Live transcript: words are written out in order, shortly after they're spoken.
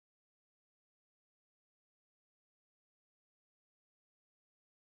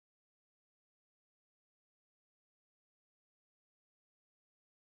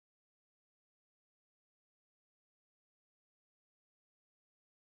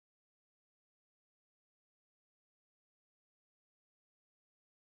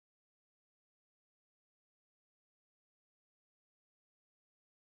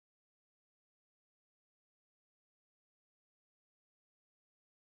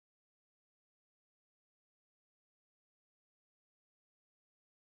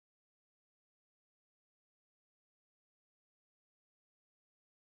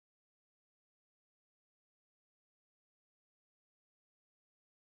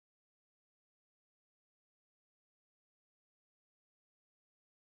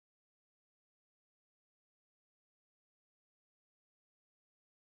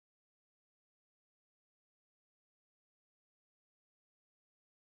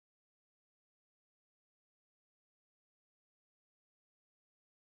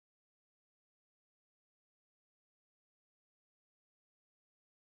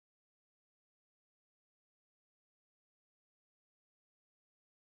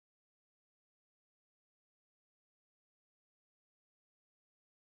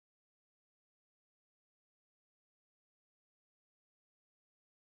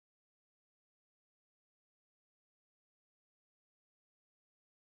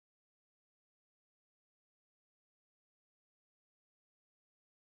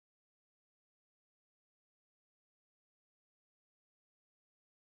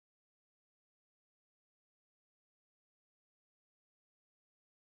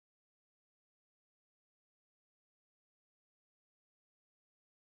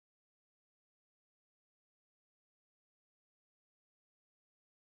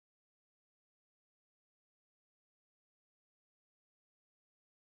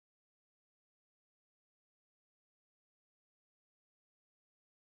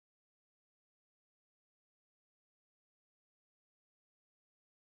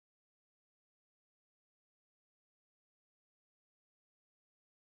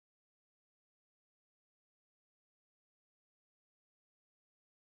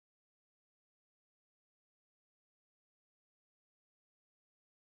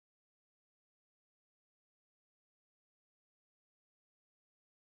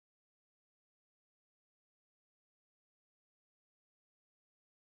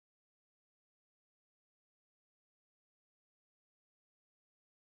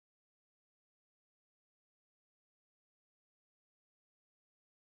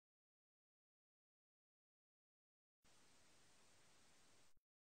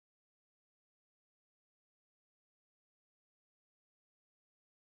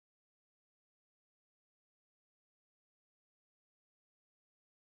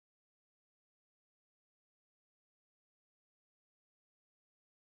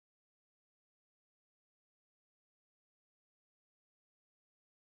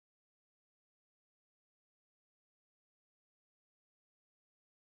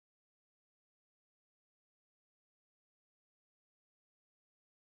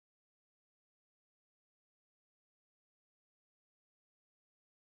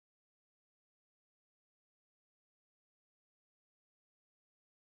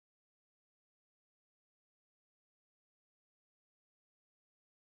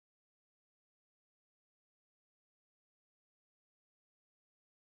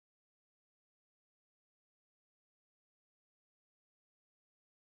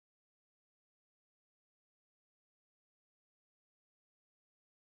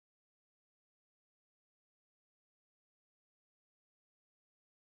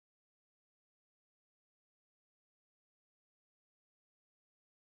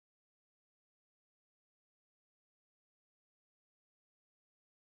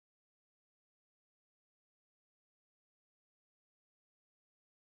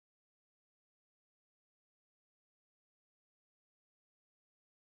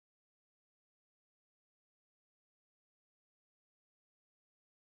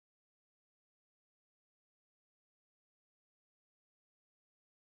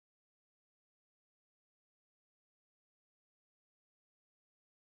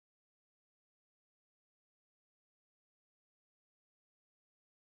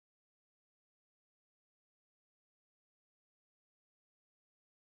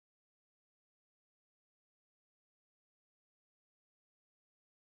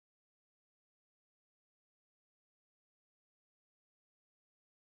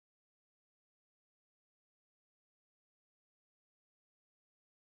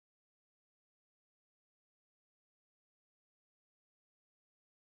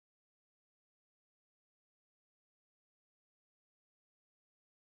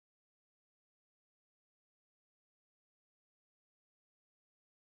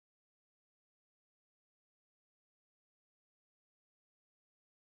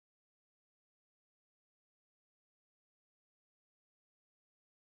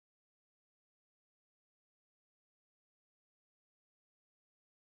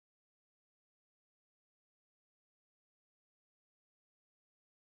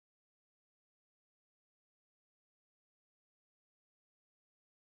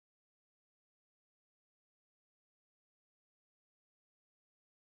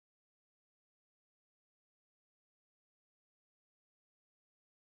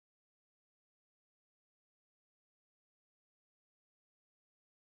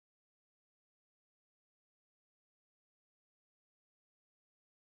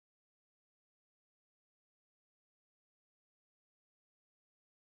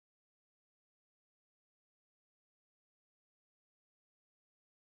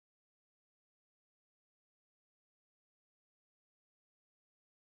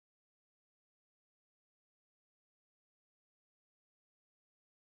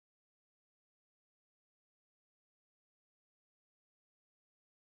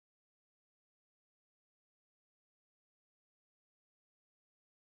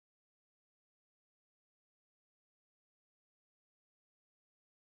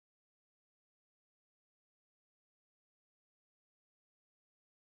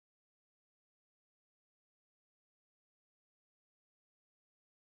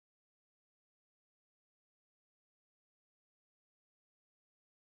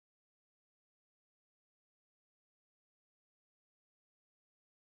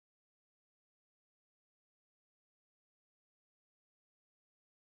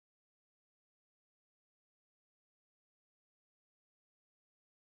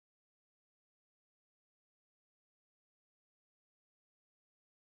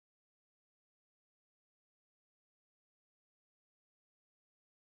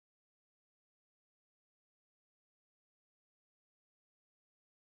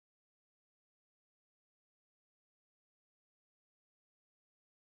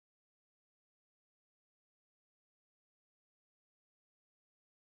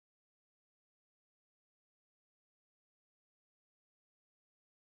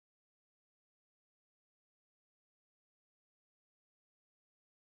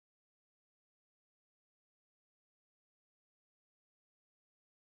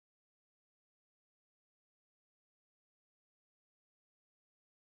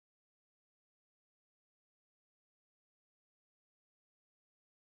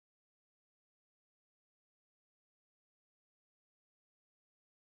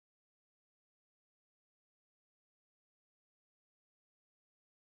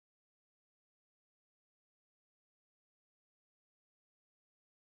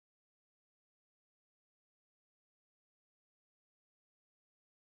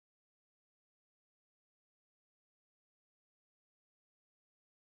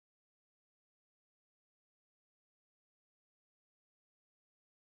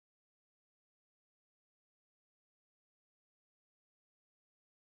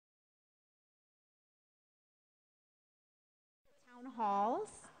town halls.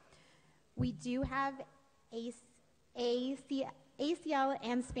 We do have ACL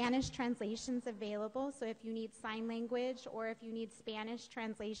and Spanish translations available, so if you need sign language or if you need Spanish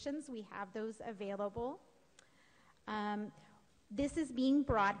translations, we have those available. This is being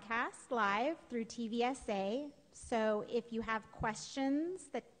broadcast live through TVSA, so if you have questions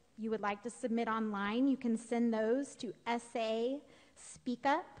that you would like to submit online, you can send those to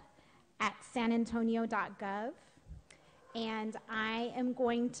SASpeakup@sanantonio.gov. And I am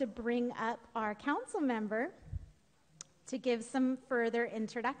going to bring up our council member to give some further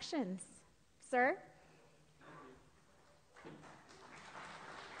introductions. Sir?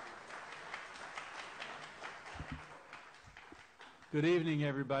 Good evening,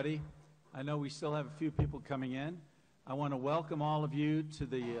 everybody. I know we still have a few people coming in. I want to welcome all of you to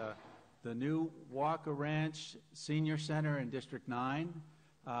the new Walker Ranch Senior Center in District 9.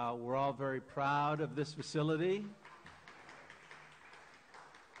 We're all very proud of this facility.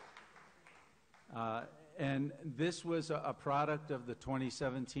 And this was a product of the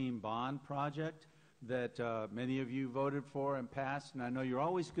 2017 bond project that many of you voted for and passed. And I know you're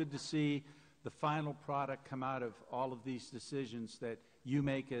always good to see the final product come out of all of these decisions that you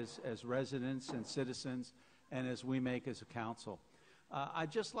make as residents and citizens and as we make as a council.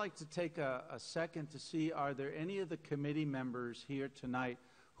 I'd just like to take a second to see, are there any of the committee members here tonight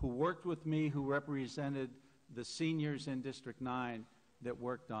who worked with me, who represented the seniors in District 9 that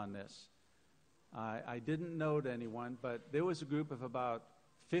worked on this? I didn't note anyone, but there was a group of about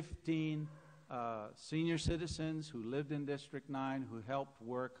 15 senior citizens who lived in District 9 who helped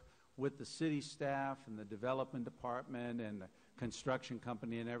work with the city staff and the development department and the construction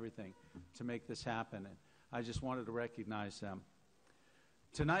company and everything to make this happen. And I just wanted to recognize them.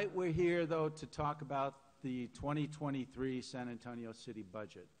 Tonight we're here, though, to talk about the 2023 San Antonio City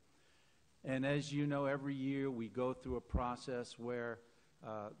budget. And as you know, every year we go through a process where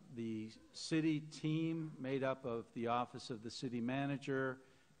the city team made up of the office of the city manager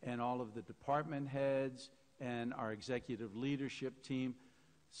and all of the department heads and our executive leadership team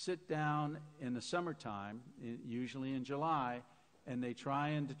sit down in the summertime, usually in July, and they try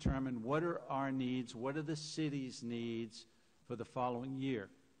and determine what are our needs, what are the city's needs for the following year.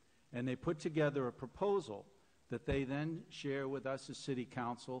 And they put together a proposal that they then share with us as city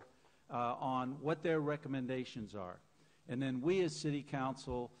council on what their recommendations are. And then we as city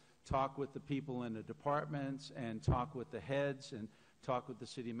council talk with the people in the departments and talk with the heads and talk with the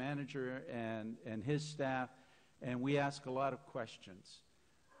city manager and his staff, and we ask a lot of questions.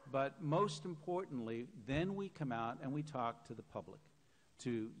 But most importantly, then we come out and we talk to the public,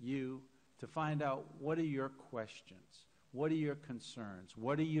 to you, to find out what are your questions, what are your concerns,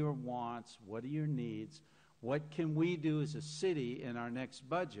 what are your wants, what are your needs, what can we do as a city in our next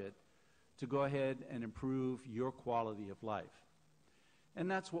budget to go ahead and improve your quality of life.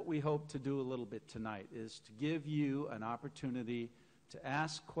 And that's what we hope to do a little bit tonight, is to give you an opportunity to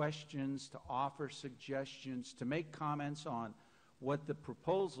ask questions, to offer suggestions, to make comments on what the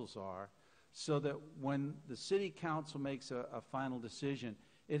proposals are, so that when the city council makes a final decision,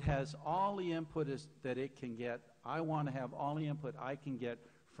 it has all the input that it can get. I want to have all the input I can get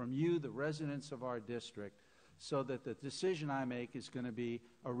from you, the residents of our district, so that the decision I make is going to be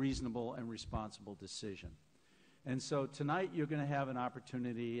a reasonable and responsible decision. And so tonight you're going to have an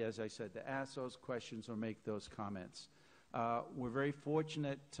opportunity, as I said, to ask those questions or make those comments. We're very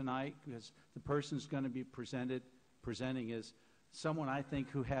fortunate tonight because the person who's going to be presenting is someone I think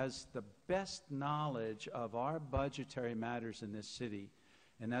who has the best knowledge of our budgetary matters in this city,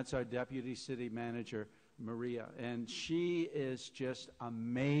 and that's our Deputy City Manager, Maria. And she is just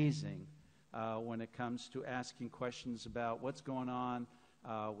amazing when it comes to asking questions about what's going on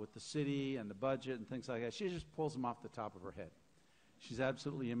with the city and the budget and things like that. She just pulls them off the top of her head. She's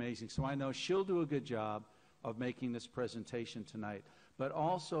absolutely amazing. So I know she'll do a good job of making this presentation tonight. But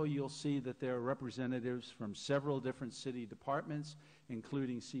also you'll see that there are representatives from several different city departments,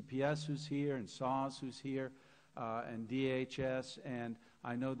 including CPS who's here and SAWS who's here, and DHS, and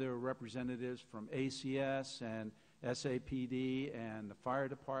I know there are representatives from ACS and SAPD and the fire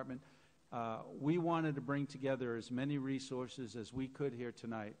department. We wanted to bring together as many resources as we could here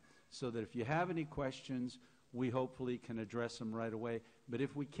tonight so that if you have any questions, we hopefully can address them right away. But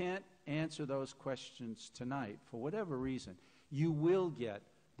if we can't answer those questions tonight, for whatever reason, you will get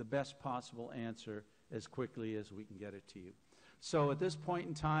the best possible answer as quickly as we can get it to you. So at this point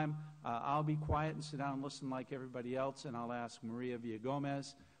in time, I'll be quiet and sit down and listen like everybody else, and I'll ask Maria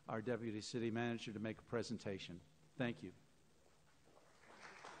Villagomez, our Deputy City Manager, to make a presentation. Thank you.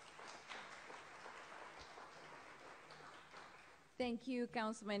 Thank you,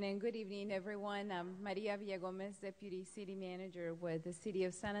 Councilman, and good evening, everyone. I'm Maria Villagomez, Deputy City Manager with the City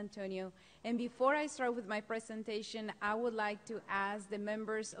of San Antonio. And before I start with my presentation, I would like to ask the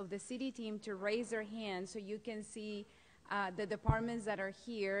members of the city team to raise their hands so you can see the departments that are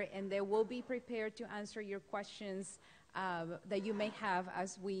here, and they will be prepared to answer your questions that you may have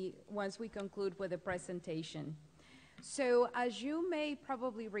once we conclude with the presentation. So as you may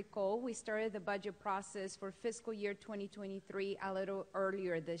probably recall, we started the budget process for fiscal year 2023 a little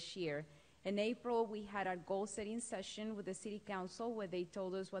earlier this year. In April, we had our goal-setting session with the City Council where they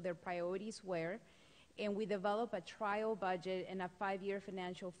told us what their priorities were, and we developed a trial budget and a 5-year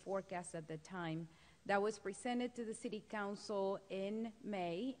financial forecast at the time. That was presented to the City Council in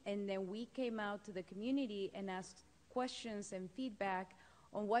May, and then we came out to the community and asked questions and feedback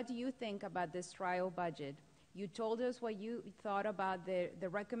on what do you think about this trial budget. You told us what you thought about the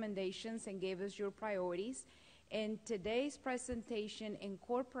recommendations and gave us your priorities. And today's presentation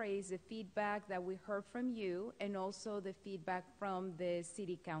incorporates the feedback that we heard from you and also the feedback from the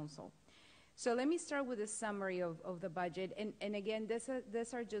City Council. So let me start with a summary of the budget. And again,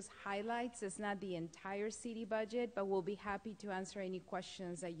 these are just highlights. It's not the entire city budget, but we'll be happy to answer any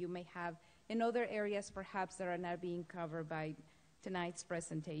questions that you may have in other areas perhaps that are not being covered by tonight's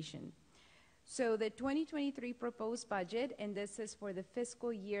presentation. So the 2023 proposed budget, and this is for the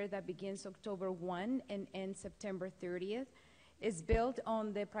fiscal year that begins October 1 and ends September 30th, is built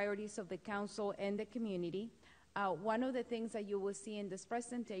on the priorities of the council and the community. One of the things that you will see in this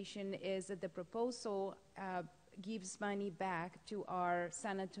presentation is that the proposal gives money back to our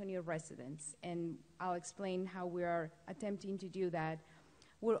San Antonio residents, and I'll explain how we are attempting to do that.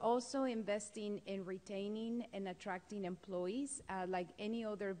 We're also investing in retaining and attracting employees. Like any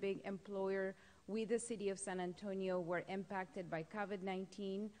other big employer, we, the City of San Antonio, were impacted by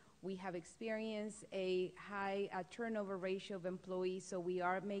COVID-19. We have experienced a high turnover ratio of employees, so we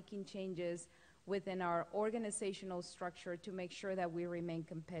are making changes within our organizational structure to make sure that we remain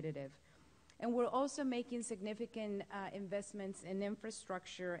competitive. And we're also making significant investments in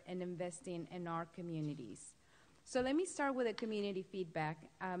infrastructure and investing in our communities. So let me start with the community feedback.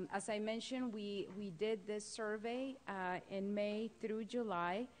 As I mentioned, we did this survey in May through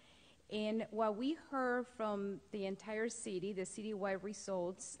July, and what we heard from the entire city, the citywide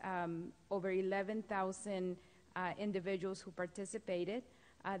results, over 11,000 individuals who participated.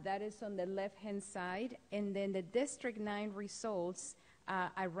 That is on the left-hand side, and then the District 9 results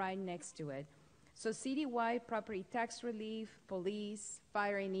are right next to it. So citywide property tax relief, police,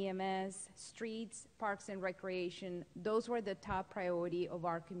 fire and EMS, streets, parks and recreation, those were the top priority of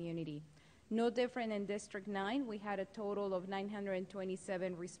our community. No different in District 9, we had a total of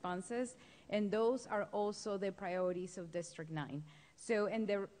 927 responses, and those are also the priorities of District 9. So in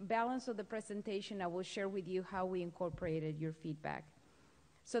the balance of the presentation, I will share with you how we incorporated your feedback.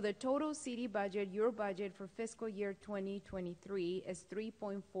 So the total city budget, your budget for fiscal year 2023 is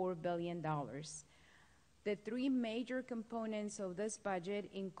 $3.4 billion. The three major components of this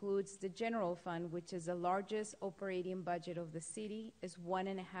budget includes the general fund, which is the largest operating budget of the city, is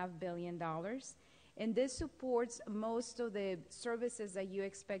 $1.5 billion. And this supports most of the services that you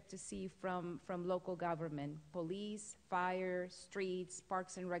expect to see from local government: police, fire, streets,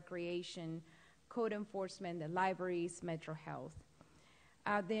 parks and recreation, code enforcement, the libraries, Metro Health.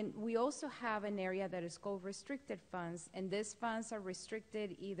 Then we also have an area that is called restricted funds, and these funds are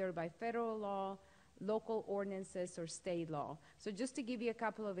restricted either by federal law, local ordinances, or state law. So just to give you a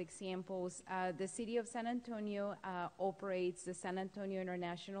couple of examples, the City of San Antonio operates the San Antonio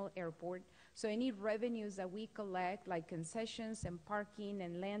International Airport. So any revenues that we collect, like concessions and parking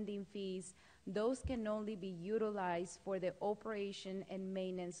and landing fees, those can only be utilized for the operation and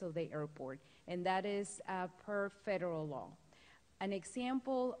maintenance of the airport, and that is per federal law. An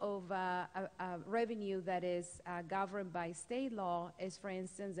example of a revenue that is governed by state law is, for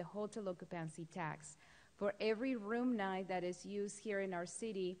instance, the hotel occupancy tax. For every room night that is used here in our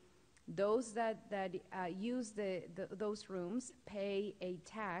city, those that use those rooms pay a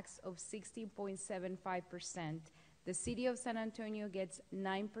tax of 16.75%. The City of San Antonio gets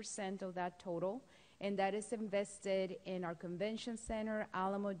 9% of that total, and that is invested in our convention center,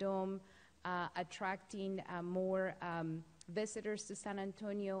 Alamo Dome, attracting more visitors to San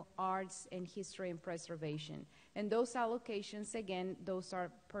Antonio, arts and history and preservation. And those allocations, again, those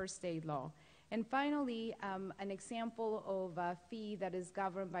are per state law. And finally, an example of a fee that is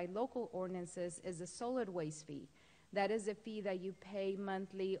governed by local ordinances is the solid waste fee. That is a fee that you pay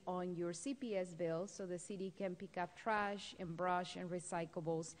monthly on your CPS bill, so the city can pick up trash and brush and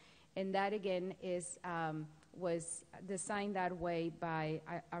recyclables. And that, again, was designed that way by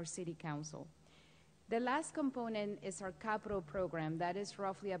our city council. The last component is our capital program. That is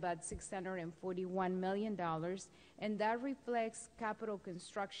roughly about $641 million, and that reflects capital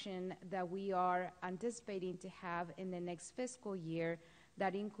construction that we are anticipating to have in the next fiscal year.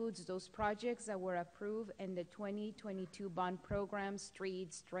 That includes those projects that were approved in the 2022 bond program: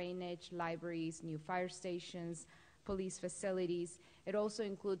 streets, drainage, libraries, new fire stations, police facilities. It also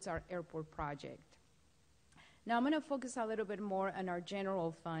includes our airport project. Now I'm going to focus a little bit more on our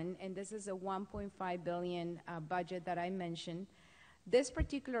general fund, and this is a $1.5 billion budget that I mentioned. This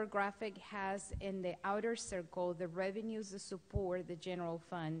particular graphic has in the outer circle the revenues that support the general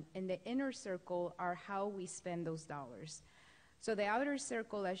fund, and the inner circle are how we spend those dollars. So the outer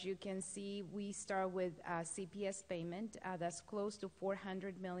circle, as you can see, we start with CPS payment. That's close to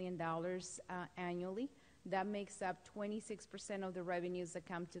 $400 million annually. That makes up 26% of the revenues that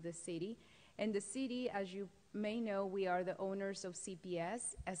come to the city. And the city, as you may know, we are the owners of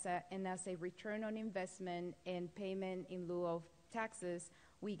CPS, and as a return on investment and payment in lieu of taxes,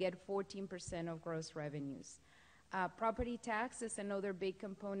 we get 14% of gross revenues. Property tax is another big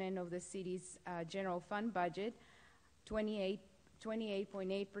component of the city's general fund budget,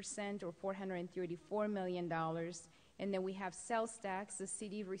 28.8% or $434 million. And then we have sales tax. The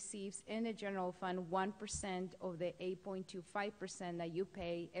city receives in the general fund 1% of the 8.25% that you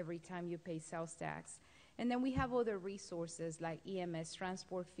pay every time you pay sales tax. And then we have other resources like EMS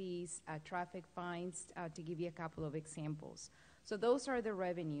transport fees, traffic fines, to give you a couple of examples. So those are the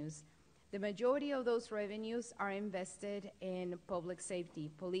revenues. The majority of those revenues are invested in public safety.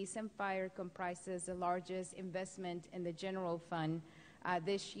 Police and fire comprises the largest investment in the general fund.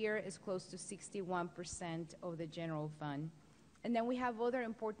 This year is close to 61% of the general fund. And then we have other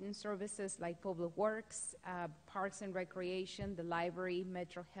important services like public works, parks and recreation, the library,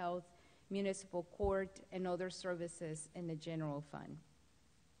 Metro Health, municipal court, and other services in the general fund.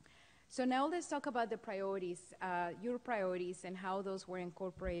 So now let's talk about the priorities, your priorities, and how those were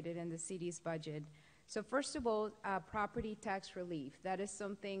incorporated in the city's budget. So first of all, property tax relief. That is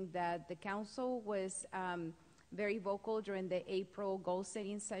something that the council was very vocal during the April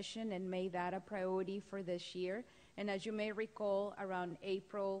goal-setting session and made that a priority for this year. And as you may recall, around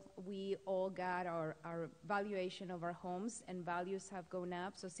April, we all got our valuation of our homes, and values have gone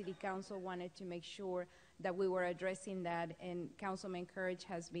up. So City Council wanted to make sure that we were addressing that, and Councilman Courage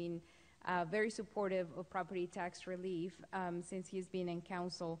has been very supportive of property tax relief since he's been in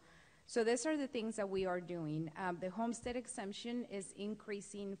council. So these are the things that we are doing. The homestead exemption is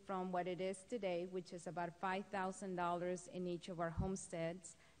increasing from what it is today, which is about $5,000 in each of our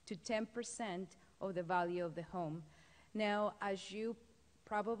homesteads, to 10% of the value of the home. Now, as you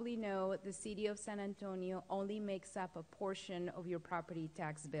probably know, the city of San Antonio only makes up a portion of your property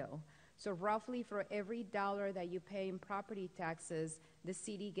tax bill. So roughly for every dollar that you pay in property taxes, the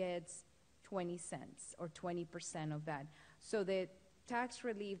city gets 20 cents or 20% of that. So the tax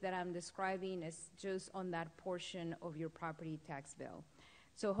relief that I'm describing is just on that portion of your property tax bill.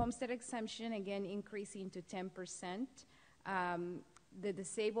 So homestead exemption, again, increasing to 10%. The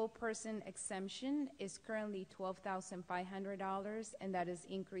disabled person exemption is currently $12,500, and that is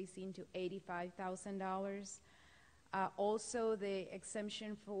increasing to $85,000. Also, the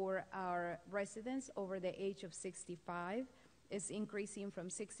exemption for our residents over the age of 65 is increasing from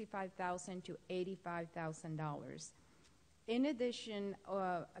 $65,000 to $85,000. In addition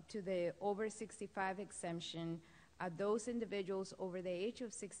to the over 65 exemption, those individuals over the age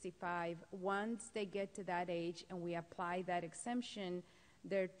of 65, once they get to that age and we apply that exemption,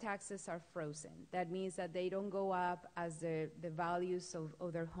 their taxes are frozen. That means that they don't go up as the values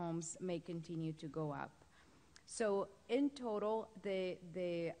of their homes may continue to go up. So in total,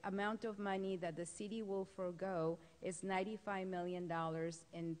 the amount of money that the city will forego is $95 million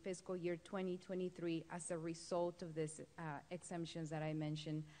in fiscal year 2023 as a result of these exemptions that I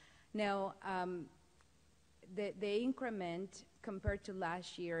mentioned. Now, the increment compared to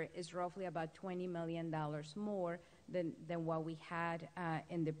last year is roughly about $20 million more than what we had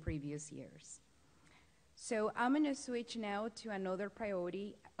in the previous years. So I'm going to switch now to another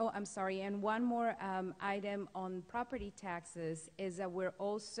priority. Oh, I'm sorry, and one more item on property taxes is that we're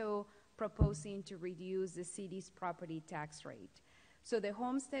also proposing to reduce the city's property tax rate. So the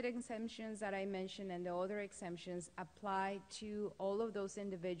homestead exemptions that I mentioned and the other exemptions apply to all of those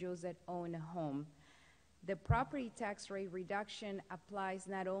individuals that own a home. The property tax rate reduction applies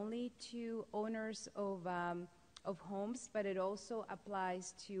not only to owners of homes, but it also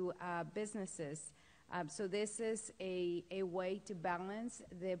applies to businesses. So this is a way to balance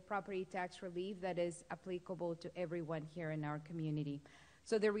the property tax relief that is applicable to everyone here in our community.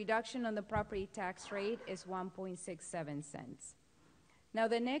 So the reduction on the property tax rate is 1.67 cents. Now,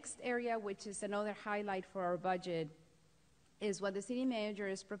 the next area, which is another highlight for our budget, is what the city manager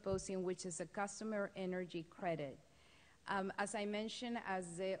is proposing, which is a customer energy credit. As I mentioned,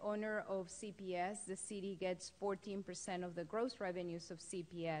 as the owner of CPS, the city gets 14% of the gross revenues of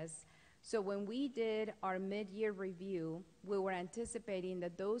CPS. So when we did our mid-year review, we were anticipating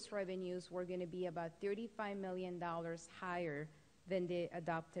that those revenues were going to be about $35 million higher than the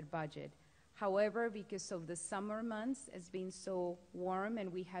adopted budget. However, because of the summer months, it's been so warm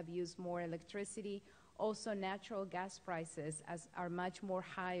and we have used more electricity, also natural gas prices are much more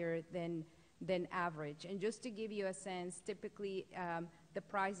higher than average. And just to give you a sense, typically the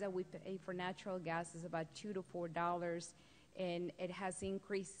price that we pay for natural gas is about $2 to $4, and it has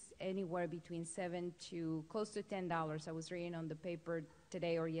increased anywhere between $7 to close to $10. I was reading on the paper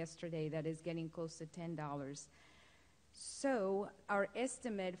today or yesterday that is getting close to $10. So our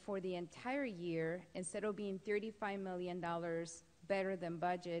estimate for the entire year, instead of being $35 million better than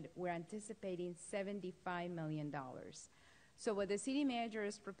budget, we're anticipating $75 million. So what the city manager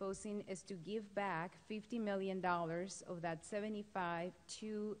is proposing is to give back $50 million of that 75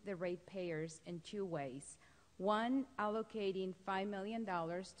 to the ratepayers in two ways. One, allocating $5 million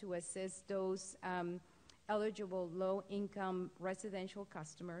to assist those eligible low-income residential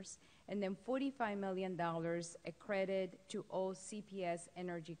customers, and then $45 million a credit to all CPS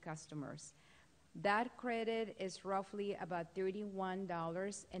energy customers. That credit is roughly about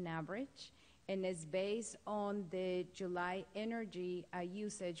 $31 an average, and is based on the July energy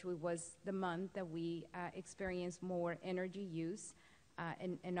usage, which was the month that we experienced more energy use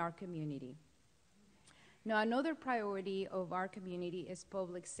in our community. Now, another priority of our community is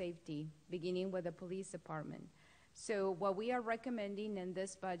public safety, beginning with the police department. So what we are recommending in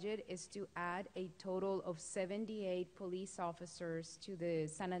this budget is to add a total of 78 police officers to the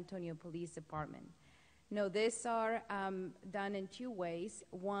San Antonio Police Department. Now, these are done in two ways.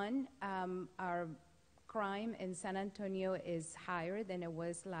 One, our crime in San Antonio is higher than it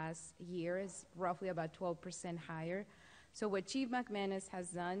was last year. It's roughly about 12% higher. So what Chief McManus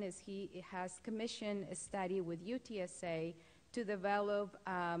has done is he has commissioned a study with UTSA to develop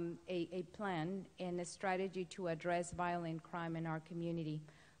a plan and a strategy to address violent crime in our community.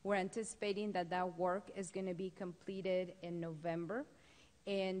 We're anticipating that that work is going to be completed in November,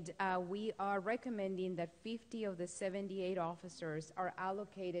 and we are recommending that 50 of the 78 officers are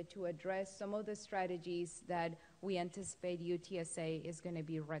allocated to address some of the strategies that we anticipate UTSA is going to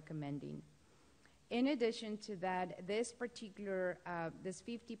be recommending. In addition to that, this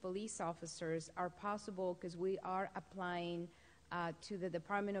 50 police officers are possible because we are applying to the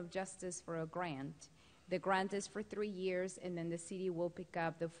Department of Justice for a grant. The grant is for 3 years, and then the city will pick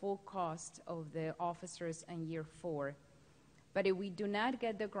up the full cost of the officers in year 4. But if we do not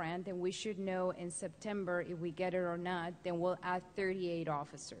get the grant, and we should know in September if we get it or not, then we'll add 38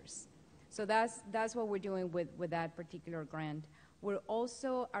 officers. So that's what we're doing with that particular grant. We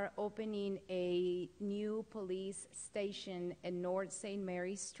also are opening a new police station in North St.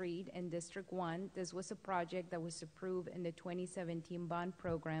 Mary Street in District 1. This was a project that was approved in the 2017 bond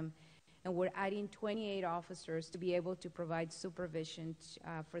program, and we're adding 28 officers to be able to provide supervision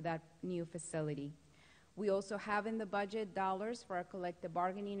for that new facility. We also have in the budget dollars for our collective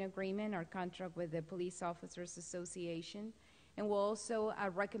bargaining agreement, our contract with the Police Officers Association. And we're also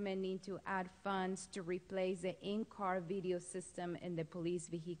recommending to add funds to replace the in-car video system in the police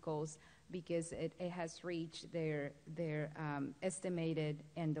vehicles because it has reached their estimated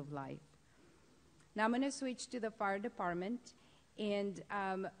end of life. Now I'm going to switch to the fire department. And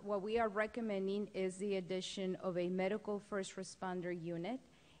what we are recommending is the addition of a medical first responder unit.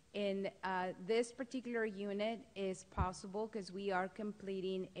 And this particular unit is possible because we are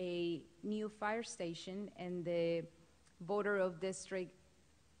completing a new fire station in the border of District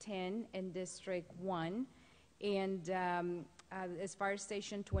 10 and District 1. And it's Fire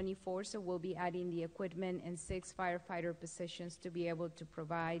Station 24, so we'll be adding the equipment and 6 firefighter positions to be able to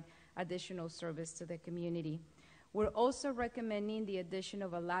provide additional service to the community. We're also recommending the addition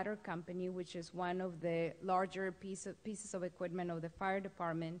of a ladder company, which is one of the larger pieces of equipment of the fire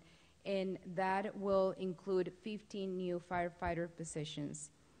department, and that will include 15 new firefighter positions.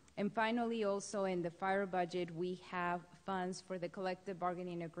 And finally, also in the fire budget, we have funds for the collective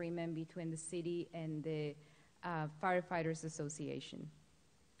bargaining agreement between the city and the Firefighters Association.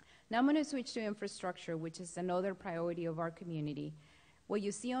 Now I'm going to switch to infrastructure, which is another priority of our community. What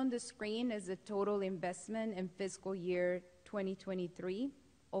you see on the screen is the total investment in fiscal year 2023,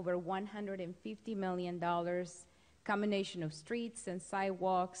 over $150 million, combination of streets and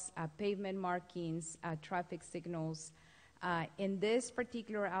sidewalks, pavement markings, traffic signals, In this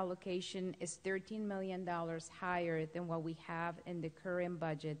particular allocation is $13 million higher than what we have in the current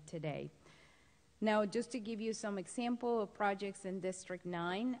budget today. Now, just to give you some example of projects in District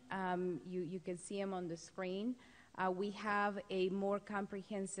 9, you can see them on the screen. We have a more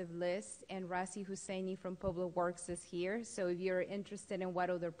comprehensive list, and Razi Husseini from Public Works is here. So if you're interested in what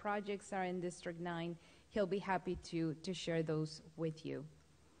other projects are in District 9, he'll be happy to share those with you.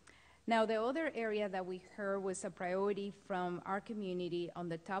 Now, the other area that we heard was a priority from our community on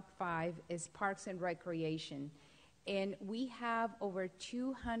the top 5 is parks and recreation. And we have over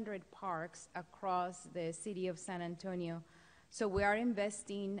 200 parks across the city of San Antonio. So we are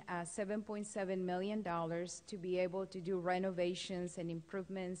investing $7.7 million to be able to do renovations and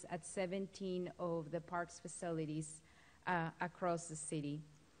improvements at 17 of the parks facilities across the city.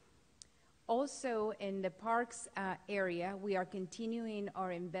 Also, in the parks area, we are continuing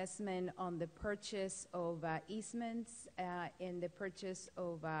our investment on the purchase of easements and the purchase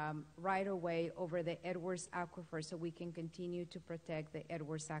of right-of-way over the Edwards Aquifer so we can continue to protect the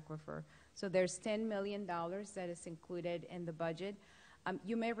Edwards Aquifer. So there's $10 million that is included in the budget.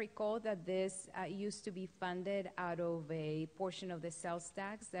 You may recall that this used to be funded out of a portion of the sales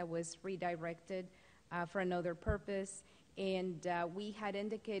tax that was redirected for another purpose. And we had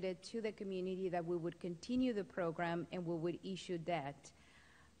indicated to the community that we would continue the program and we would issue debt.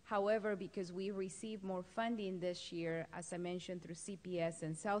 However, because we received more funding this year, as I mentioned, through CPS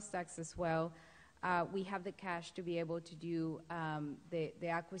and sales tax as well, we have the cash to be able to do the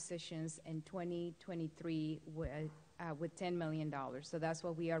acquisitions in 2023 with $10 million. So that's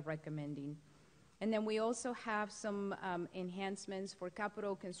what we are recommending. And then we also have some enhancements for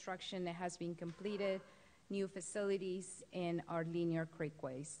capital construction that has been completed, new facilities in our linear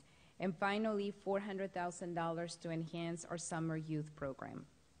creekways. And finally, $400,000 to enhance our summer youth program.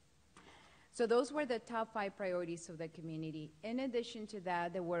 So those were the top 5 priorities of the community. In addition to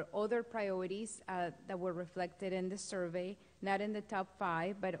that, there were other priorities that were reflected in the survey, not in the top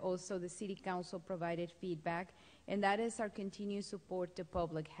 5, but also the City Council provided feedback, and that is our continued support to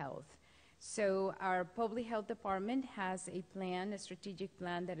public health. So our Public Health Department has a plan, a strategic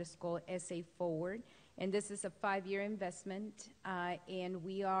plan that is called SA Forward, and this is a 5-year investment, and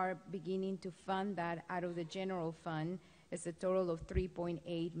we are beginning to fund that out of the general fund. It's a total of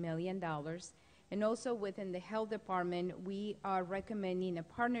 $3.8 million. And also within the Health Department, we are recommending a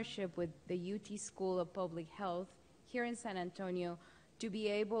partnership with the UT School of Public Health here in San Antonio to be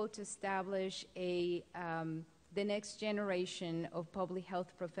able to establish the next generation of public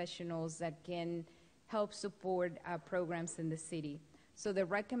health professionals that can help support programs in the city. So the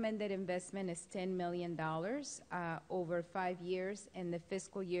recommended investment is $10 million over 5 years, and the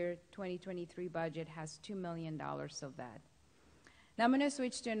fiscal year 2023 budget has $2 million of that. Now I'm going to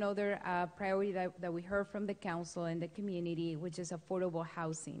switch to another priority that we heard from the council and the community, which is affordable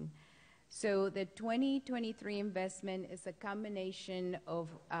housing. So the 2023 investment is a combination of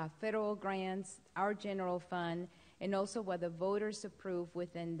federal grants, our general fund, and also what the voters approved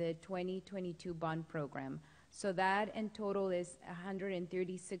within the 2022 bond program. So that in total is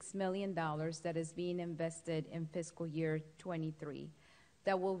 $136 million that is being invested in fiscal year 23.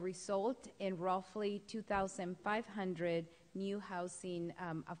 That will result in roughly 2,500 new housing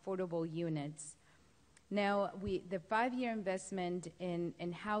affordable units. Now, the 5-year investment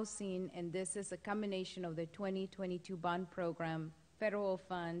in housing, and this is a combination of the 2022 bond program, federal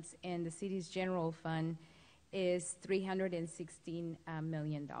funds, and the city's general fund, is $316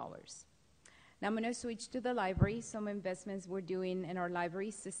 million. Now I'm going to switch to the library, some investments we're doing in our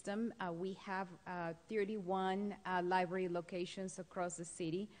library system. We have 31 library locations across the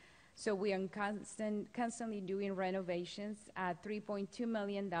city. So we are constantly doing renovations at $3.2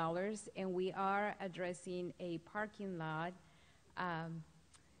 million, and we are addressing a parking lot.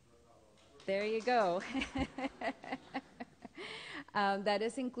 There you go. That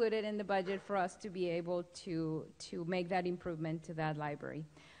is included in the budget for us to be able to make that improvement to that library.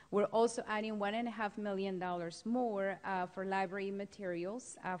 We're also adding $1.5 million more for library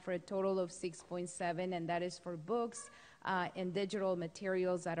materials for a total of $6.7 million, and that is for books and digital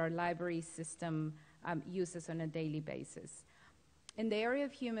materials that our library system uses on a daily basis. In the area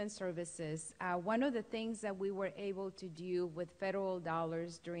of human services, one of the things that we were able to do with federal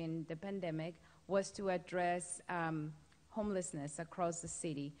dollars during the pandemic was to address homelessness across the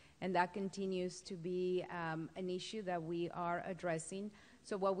city, and that continues to be an issue that we are addressing.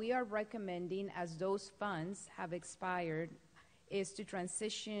 So what we are recommending, as those funds have expired, is to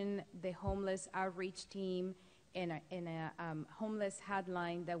transition the homeless outreach team in a homeless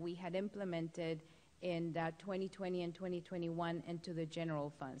hotline that we had implemented in 2020 and 2021 into the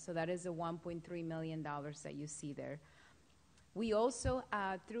general fund. So that is the $1.3 million that you see there. We also,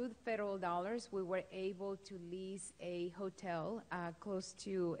 through the federal dollars, we were able to lease a hotel close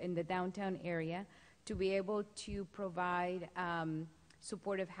to in the downtown area to be able to provide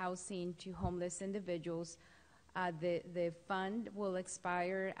supportive housing to homeless individuals. The fund will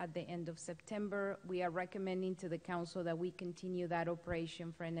expire at the end of September. We are recommending to the council that we continue that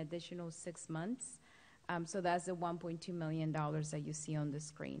operation for an additional 6 months. So that's the $1.2 million that you see on the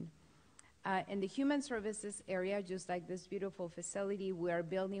screen. In the human services area, just like this beautiful facility, we are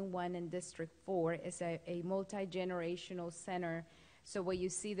building one in District 4. It's a multi-generational center. So what you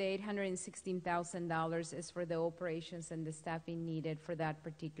see, the $816,000 is for the operations and the staffing needed for that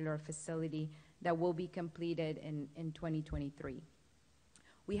particular facility that will be completed in 2023.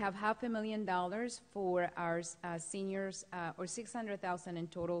 We have $500,000 for our seniors, or $600,000 in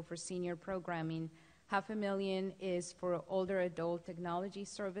total for senior programming. $500,000 is for older adult technology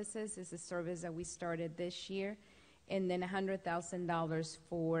services. It's a service that we started this year. And then $100,000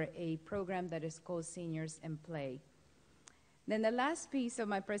 for a program that is called Seniors in Play. Then the last piece of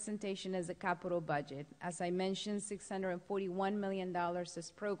my presentation is the capital budget. As I mentioned, $641 million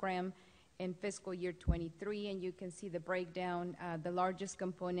is programmed in fiscal year 23, and you can see the breakdown, the largest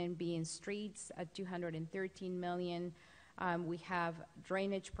component being streets at $213 million. We have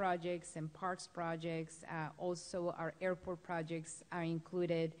drainage projects and parks projects. Also, our airport projects are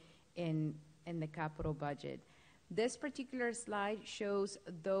included in the capital budget. This particular slide shows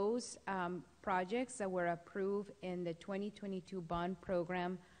those projects that were approved in the 2022 bond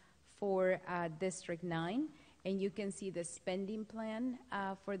program for District 9. And you can see the spending plan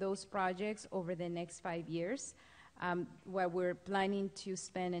for those projects over the next 5 years. What we're planning to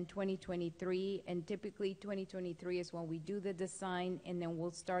spend in 2023, and typically 2023 is when we do the design, and then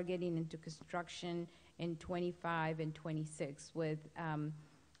we'll start getting into construction in 25 and 26 with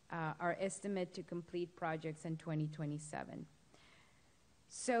our estimate to complete projects in 2027.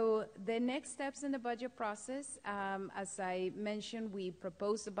 So the next steps in the budget process, as I mentioned, we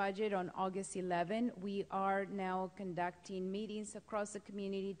proposed the budget on August 11. We are now conducting meetings across the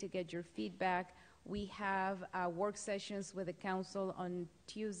community to get your feedback. We have work sessions with the council on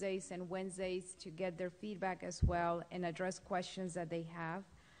Tuesdays and Wednesdays to get their feedback as well and address questions that they have.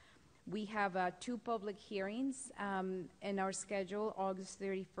 We have 2 public hearings in our schedule, August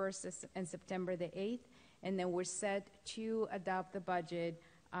 31st and September the 8th, and then we're set to adopt the budget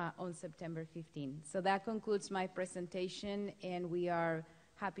on September 15th. So that concludes my presentation, and we are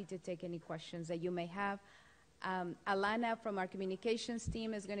happy to take any questions that you may have. Alana from our communications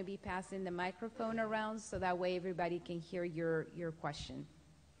team is going to be passing the microphone around so that way everybody can hear your question.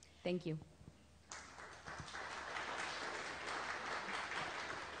 Thank you.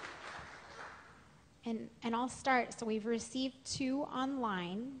 And I'll start. So we've received 2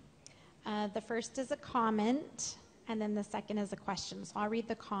 online. The first is a comment, and then the second is a question. So I'll read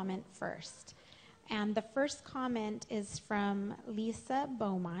the comment first. And the first comment is from Lisa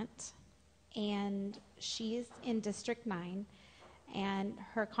Beaumont, and she's in District 9. And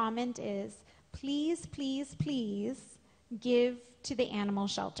her comment is, please, please, please give to the animal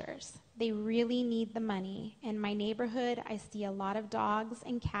shelters. They really need the money. In my neighborhood, I see a lot of dogs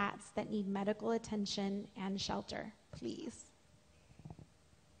and cats that need medical attention and shelter. Please.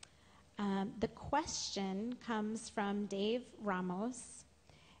 The question comes from Dave Ramos,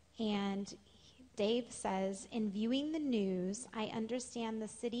 and Dave says, in viewing the news, I understand the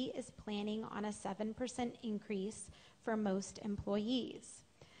city is planning on a 7% increase for most employees.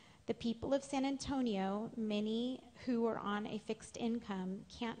 The people of San Antonio, many who are on a fixed income,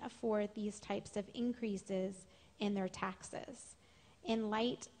 can't afford these types of increases in their taxes. In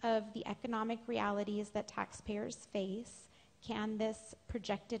light of the economic realities that taxpayers face, can this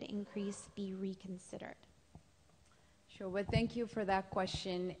projected increase be reconsidered? Sure. Well, thank you for that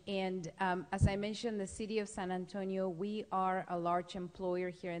question. And as I mentioned, the city of San Antonio, we are a large employer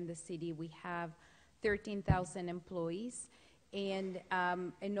here in the city. We have 13,000 employees. And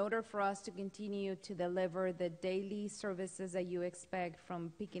in order for us to continue to deliver the daily services that you expect,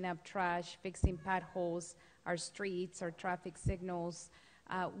 from picking up trash, fixing potholes, our streets, our traffic signals,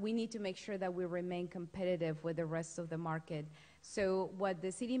 we need to make sure that we remain competitive with the rest of the market. So what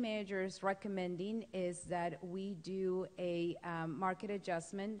the city manager is recommending is that we do a market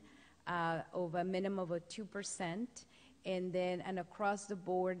adjustment of a minimum of 2%, and then an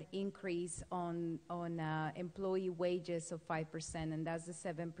across-the-board increase on employee wages of 5%, and that's the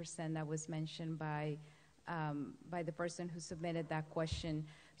 7% that was mentioned by the person who submitted that question.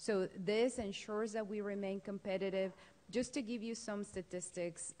 So this ensures that we remain competitive. Just to give you some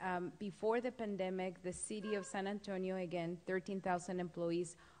statistics, before the pandemic, the city of San Antonio, again, 13,000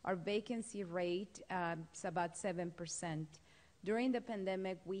 employees, our vacancy rate is about 7%. During the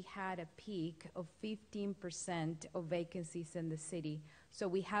pandemic, we had a peak of 15% of vacancies in the city. So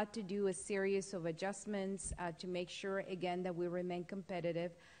we had to do a series of adjustments to make sure, again, that we remain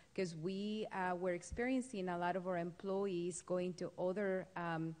competitive, because we were experiencing a lot of our employees going to other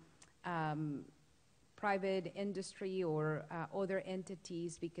private industry or other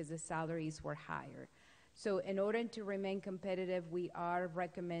entities because the salaries were higher. So in order to remain competitive, we are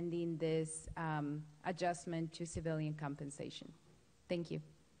recommending this adjustment to civilian compensation. Thank you.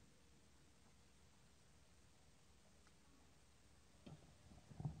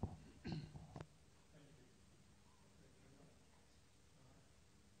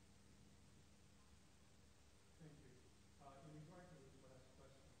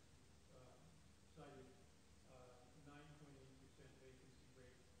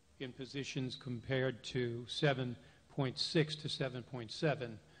 In positions compared to 7.6 to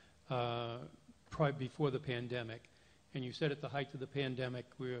 7.7 before the pandemic. And you said at the height of the pandemic,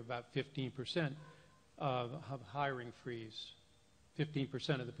 we were about 15% of hiring freeze.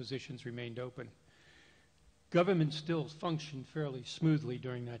 15% of the positions remained open. Government still functioned fairly smoothly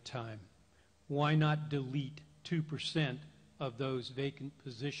during that time. Why not delete 2% of those vacant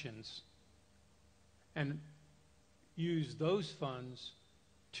positions and use those funds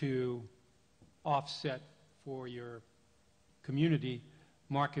to offset for your community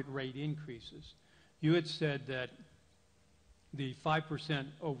market rate increases? You had said that the 5%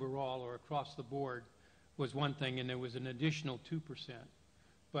 overall or across the board was one thing, and there was an additional 2%.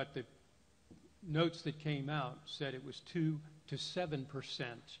 But the notes that came out said it was 2 to 7%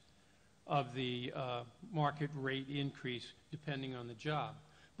 of the market rate increase depending on the job.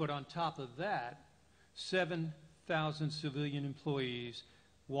 But on top of that, 7,000 civilian employees,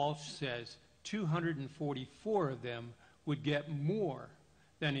 Walsh says 244 of them would get more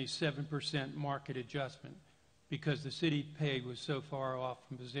than a 7% market adjustment because the city pay was so far off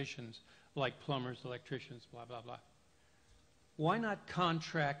from positions like plumbers, electricians, blah, blah, blah. Why not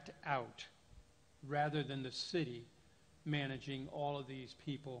contract out rather than the city managing all of these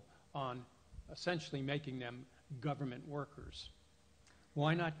people on essentially making them government workers?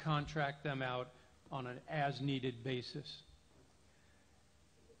 Why not contract them out on an as-needed basis?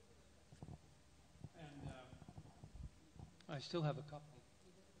 And I still have a couple.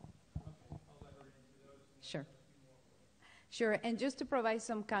 Okay, I'll let her answer those. Sure. Sure, and just to provide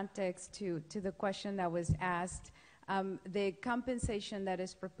some context to the question that was asked, the compensation that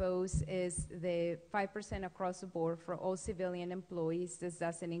is proposed is the 5% across the board for all civilian employees. This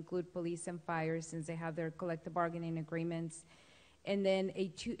doesn't include police and fire since they have their collective bargaining agreements. And then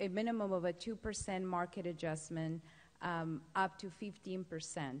a minimum of a 2% market adjustment up to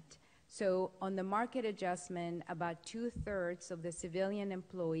 15%. So on the market adjustment, about 2/3 of the civilian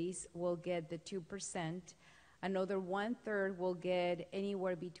employees will get the 2%. Another 1/3 will get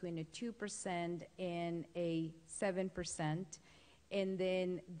anywhere between a 2% and a 7%. And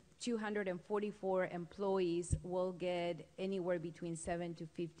then 244 employees will get anywhere between 7 to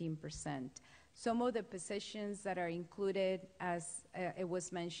 15%. Some of the positions that are included, as it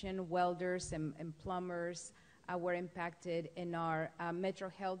was mentioned, welders and plumbers were impacted in our Metro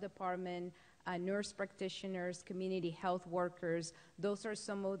Health Department, nurse practitioners, community health workers. Those are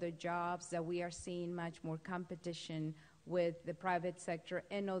some of the jobs that we are seeing much more competition with the private sector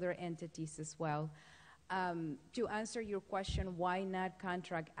and other entities as well. To answer your question, why not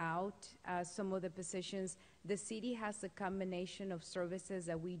contract out some of the positions? The city has a combination of services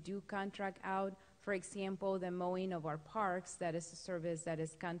that we do contract out. For example, the mowing of our parks, that is a service that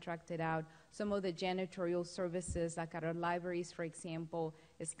is contracted out. Some of the janitorial services, like at our libraries, for example,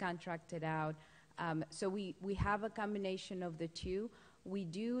 is contracted out. So we have a combination of the two. We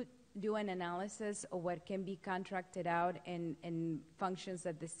do an analysis of what can be contracted out and functions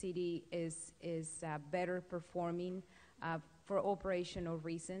that the city is better performing for operational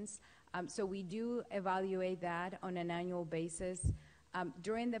reasons. So we do evaluate that on an annual basis.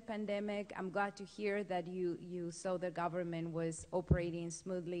 During the pandemic, I'm glad to hear that you saw the government was operating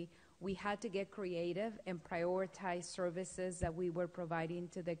smoothly. We had to get creative and prioritize services that we were providing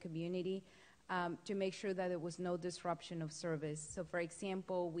to the community to make sure that there was no disruption of service. So for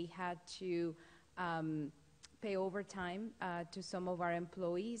example, we had to pay overtime to some of our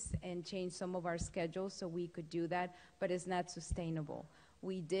employees and change some of our schedules so we could do that, but it's not sustainable.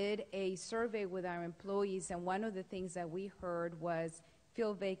 We did a survey with our employees, and one of the things that we heard was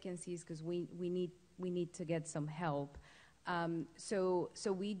fill vacancies because we need to get some help. So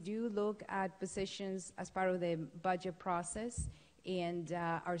we do look at positions as part of the budget process, and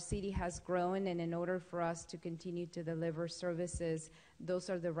our city has grown, and in order for us to continue to deliver services, those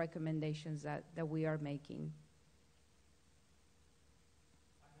are the recommendations that we are making.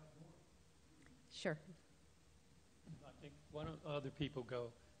 Sure. I think why don't other people go,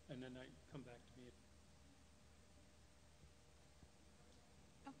 and then I come back to me.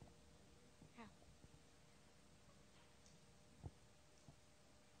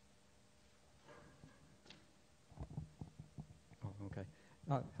 Oh, okay.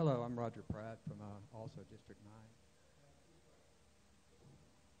 Hello, I'm Roger Pratt from also District 9.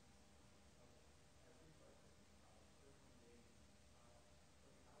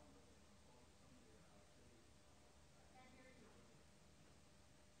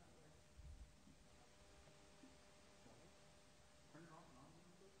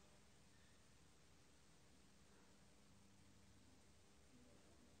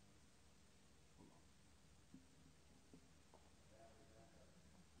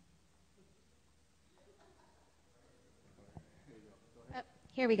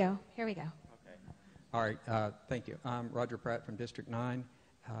 Here we go. Here we go. All right, thank you. I'm Roger Pratt from District 9.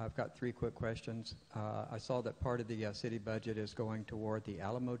 I've got 3 quick questions. I saw that part of the city budget is going toward the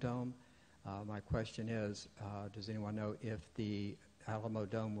Alamo Dome. My question is, does anyone know if the Alamo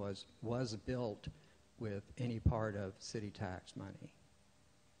Dome was built with any part of city tax money?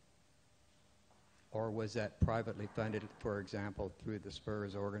 Or was that privately funded, for example, through the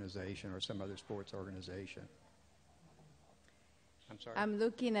Spurs organization or some other sports organization? I'm sorry? I'm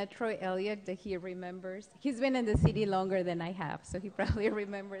looking at Troy Elliott that he remembers. He's been in the city longer than I have, so he probably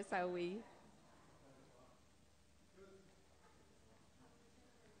remembers how we...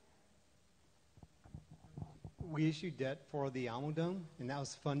 We issued debt for the Alamo Dome, and that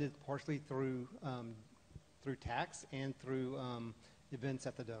was funded partially through tax and through events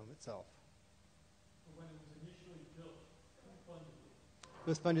at the dome itself. When it was initially built, who funded it? It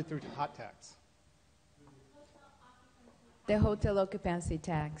was funded through hot tax. The hotel occupancy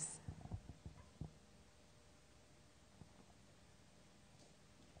tax.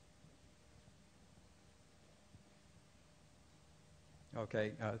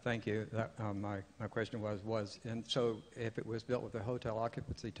 Okay, thank you. That, my question was, and so if it was built with a hotel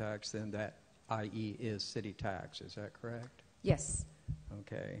occupancy tax, then that i.e. is city tax, is that correct? Yes.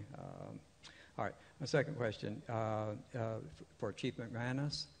 Okay. All right, my second question for Chief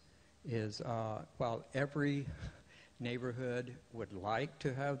McManus is, while every neighborhood would like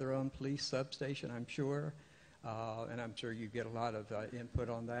to have their own police substation, I'm sure, and I'm sure you get a lot of input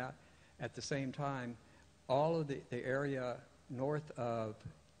on that. At the same time, all of the area north of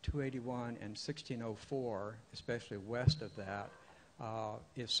 281 and 1604, especially west of that,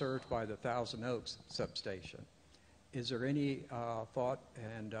 is served by the Thousand Oaks substation. Is there any thought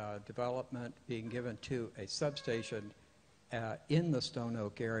and development being given to a substation in the Stone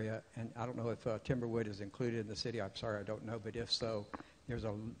Oak area? And I don't know if Timberwood is included in the city. I'm sorry, I don't know. But if so, there's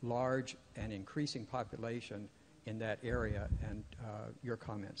a large and increasing population in that area. And your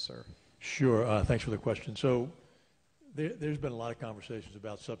comments, sir. Sure. Thanks for the question. So there's been a lot of conversations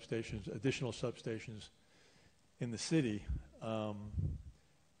about substations, additional substations in the city,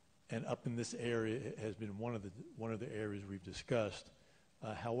 and up in this area it has been one of the areas we've discussed.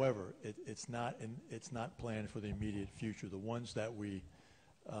 However, it's not planned for the immediate future. The ones that we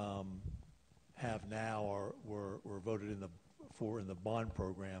have now were voted in the bond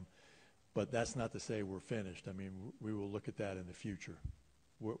program, but that's not to say we're finished. I mean, we will look at that in the future,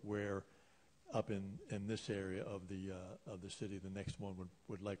 where up in this area of the city, the next one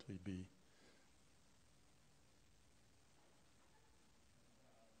would likely be.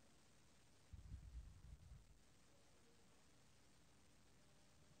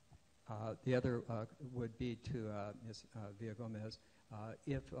 The other would be to Ms. Villagomez.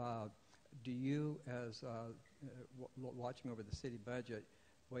 Do you, as watching over the city budget,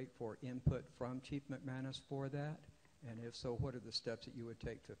 wait for input from Chief McManus for that? And if so, what are the steps that you would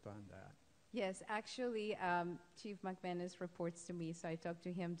take to fund that? Yes, actually, Chief McManus reports to me, so I talk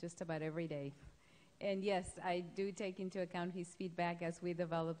to him just about every day. And yes, I do take into account his feedback as we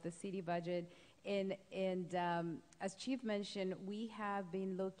develop the city budget. And as Chief mentioned, we have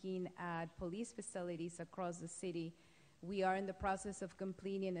been looking at police facilities across the city. We are in the process of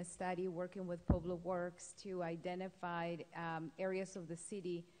completing a study working with Public Works to identify areas of the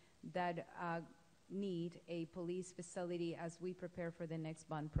city that need a police facility as we prepare for the next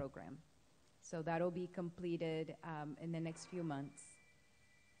bond program. So that'll be completed in the next few months.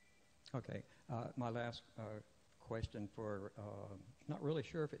 Okay. My last question for, not really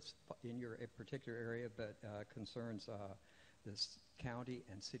sure if it's in your particular area, but concerns this county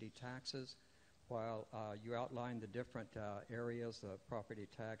and city taxes. While you outlined the different areas, the property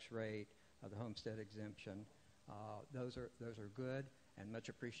tax rate, the homestead exemption, those are good and much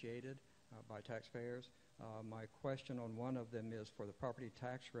appreciated by taxpayers. My question on one of them is for the property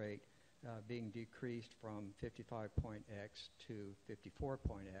tax rate. being decreased from 55.x to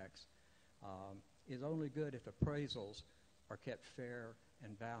 54.x is only good if appraisals are kept fair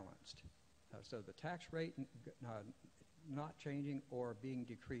and balanced. So the tax rate not changing or being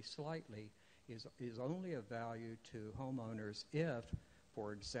decreased slightly is only of value to homeowners if,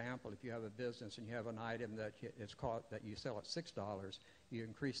 for example, if you have a business and you have an item that that you sell at $6, you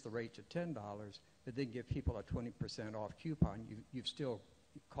increase the rate to $10, but then give people a 20% off coupon, you've still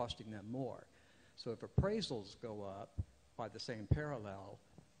costing them more. So if appraisals go up by the same parallel,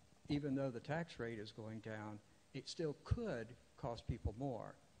 even though the tax rate is going down, it still could cost people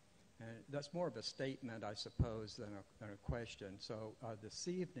more. And that's more of a statement, I suppose, than a question. So this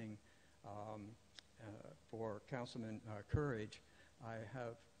evening, for Councilman Courage, I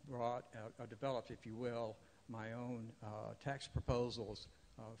have developed, if you will, my own tax proposals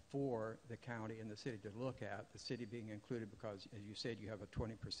for the county and the city to look at, the city being included because, as you said, you have a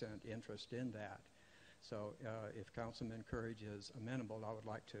 20% interest in that. So if Councilman Courage is amenable, I would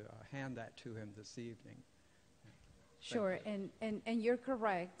like to hand that to him this evening. Sure, and you're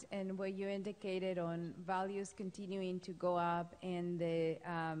correct, and what you indicated on values continuing to go up and the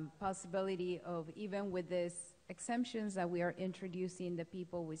possibility of, even with these exemptions that we are introducing, the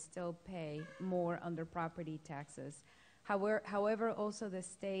people will still pay more on their property taxes. However, also the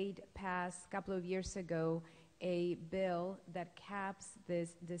state passed a couple of years ago a bill that caps the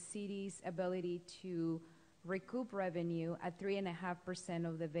city's ability to recoup revenue at 3.5%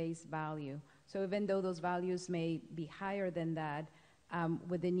 of the base value. So even though those values may be higher than that,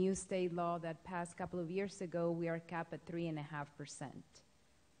 with the new state law that passed a couple of years ago, we are capped at 3.5%.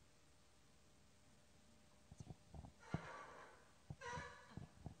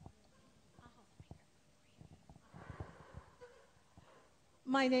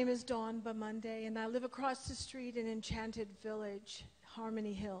 My name is Dawn Bamunde, and I live across the street in Enchanted Village,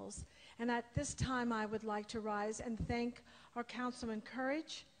 Harmony Hills. And at this time, I would like to rise and thank our Councilman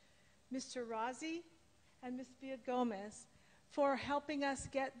Courage, Mr. Razi, and Ms. Villagomez for helping us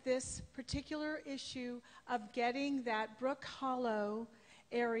get this particular issue of getting that Brook Hollow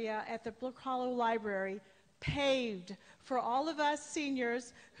area at the Brook Hollow Library paved for all of us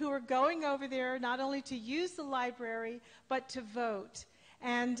seniors who are going over there not only to use the library, but to vote.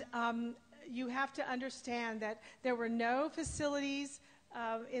 And you have to understand that there were no facilities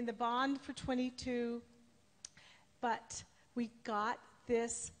in the bond for 22, but we got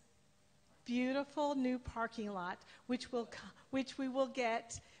this beautiful new parking lot, which we will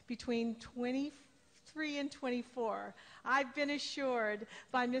get between 23 and 24. I've been assured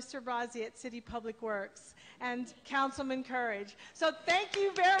by Mr. Razi at City Public Works and Councilman Courage. So thank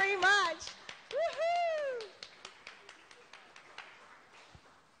you very much. Woohoo!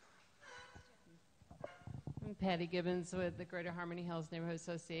 I'm Patty Gibbons with the Greater Harmony Hills Neighborhood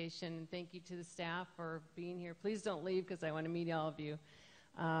Association. And thank you to the staff for being here. Please don't leave because I want to meet all of you.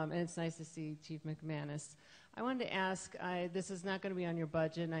 And it's nice to see Chief McManus. I wanted to ask, this is not going to be on your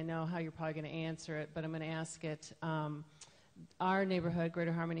budget, and I know how you're probably going to answer it, but I'm going to ask it. Our neighborhood,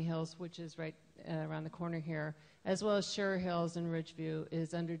 Greater Harmony Hills, which is right around the corner here, as well as Sure Hills and Ridgeview,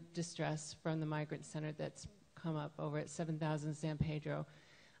 is under distress from the migrant center that's come up over at 7000 San Pedro.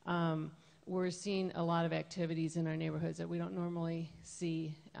 We're seeing a lot of activities in our neighborhoods that we don't normally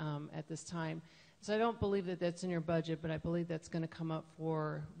see at this time. So I don't believe that that's in your budget, but I believe that's going to come up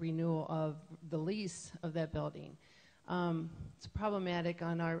for renewal of the lease of that building. It's problematic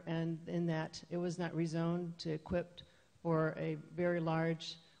on our end in that it was not rezoned to equipped for a very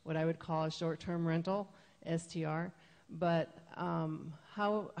large, what I would call a short-term rental, STR. But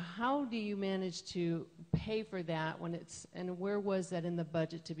how do you manage to pay for that when it's, and where was that in the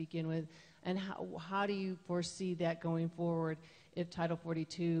budget to begin with? And how do you foresee that going forward if Title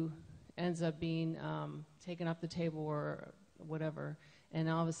 42 ends up being taken off the table or whatever, and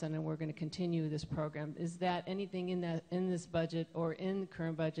all of a sudden we're going to continue this program? Is that anything in this budget or in the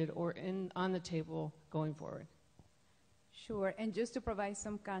current budget or on the table going forward? Sure, and just to provide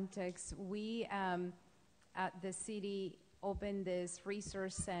some context, we at the city opened this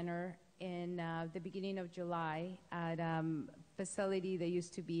resource center in the beginning of July at facility that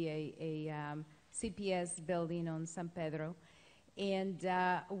used to be a CPS building on San Pedro. And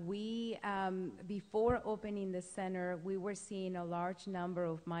we, before opening the center, we were seeing a large number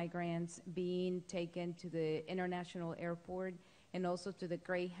of migrants being taken to the international airport and also to the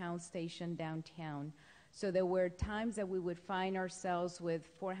Greyhound station downtown. So there were times that we would find ourselves with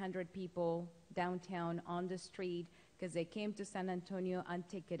 400 people downtown on the street because they came to San Antonio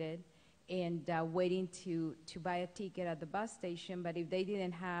unticketed and waiting to buy a ticket at the bus station. But if they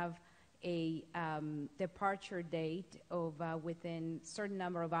didn't have a departure date of within certain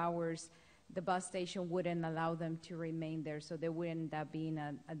number of hours, the bus station wouldn't allow them to remain there, so they would end up being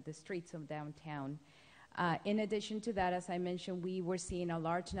at the streets of downtown. In addition to that, as I mentioned, we were seeing a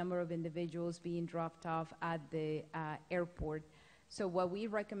large number of individuals being dropped off at the airport. So what we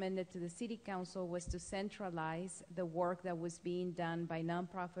recommended to the City Council was to centralize the work that was being done by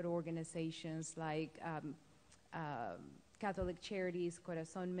nonprofit organizations like Catholic Charities,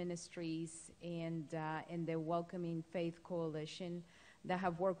 Corazon Ministries, and the Welcoming Faith Coalition that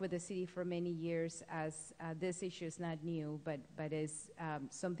have worked with the city for many years, as this issue is not new, but is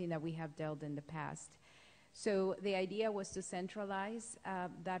something that we have dealt in the past. So the idea was to centralize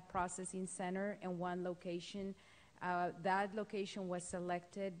that processing center in one location. That location was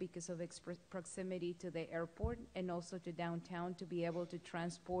selected because of its proximity to the airport and also to downtown to be able to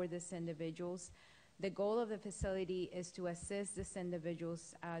transport these individuals. The goal of the facility is to assist these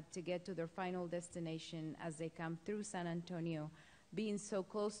individuals to get to their final destination as they come through San Antonio. Being so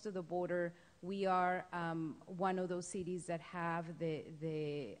close to the border, we are one of those cities that have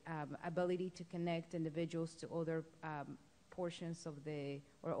the ability to connect individuals to other portions of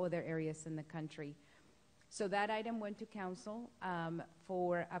or other areas in the country. So that item went to council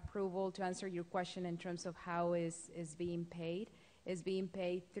for approval. To answer your question in terms of how is being paid, is being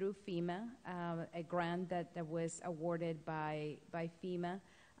paid through FEMA, a grant that was awarded by FEMA.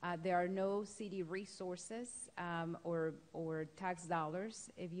 There are no city resources or tax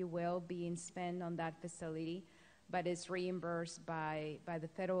dollars, if you will, being spent on that facility, but it's reimbursed by the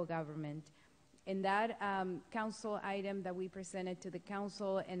federal government. In that council item that we presented to the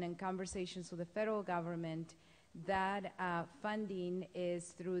council and in conversations with the federal government, that funding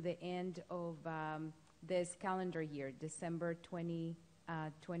is through the end of this calendar year, December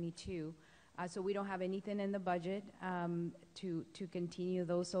 2022. So we don't have anything in the budget to continue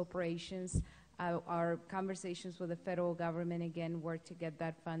those operations. Our conversations with the federal government, again, were to get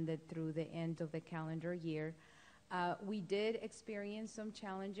that funded through the end of the calendar year. We did experience some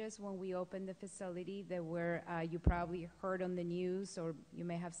challenges when we opened the facility. There were, you probably heard on the news, or you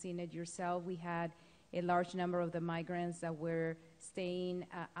may have seen it yourself, we had a large number of the migrants that were staying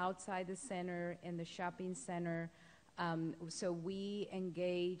outside the center, in the shopping center. So we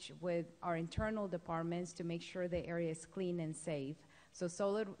engage with our internal departments to make sure the area is clean and safe. So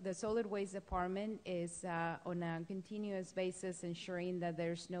the solid waste department is on a continuous basis ensuring that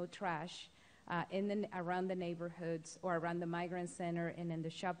there's no trash around the neighborhoods or around the migrant center and in the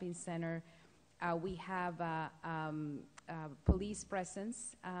shopping center. We have police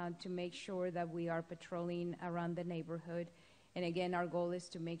presence to make sure that we are patrolling around the neighborhood. And again, our goal is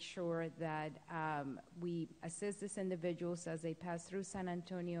to make sure that we assist these individuals as they pass through San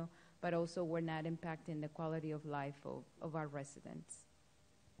Antonio, but also we're not impacting the quality of life of our residents.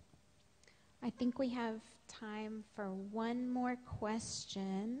 I think we have time for one more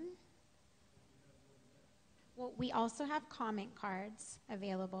question. Well, we also have comment cards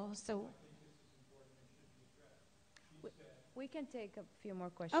available, so we can take a few more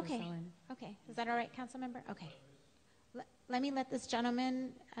questions, okay. Ellen. Okay, is that all right, council member? Okay. Let me let this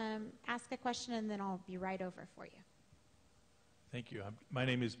gentleman ask a question, and then I'll be right over for you. Thank you. My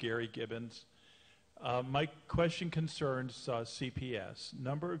name is Gary Gibbons. My question concerns CPS. A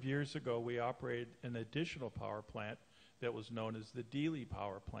number of years ago, we operated an additional power plant that was known as the Dealey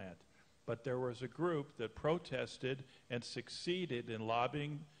Power Plant. But there was a group that protested and succeeded in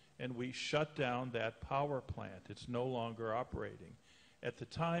lobbying, and we shut down that power plant. It's no longer operating. At the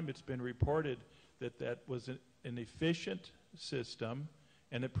time, it's been reported that that was an efficient system,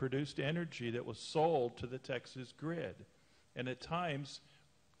 and it produced energy that was sold to the Texas grid. And at times,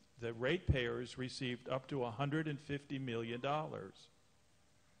 the ratepayers received up to $150 million.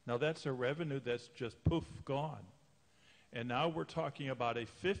 Now, that's a revenue that's just poof, gone. And now we're talking about a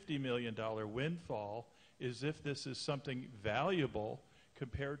 $50 million windfall, as if this is something valuable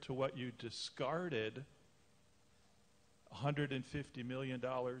compared to what you discarded, $150 million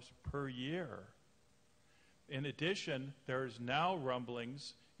per year. In addition, there's now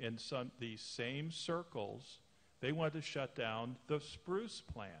rumblings in these same circles. They want to shut down the Spruce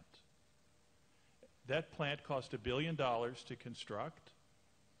plant. That plant cost $1 billion to construct,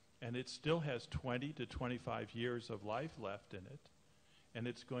 and it still has 20 to 25 years of life left in it. And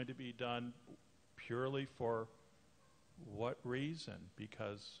it's going to be done purely for what reason?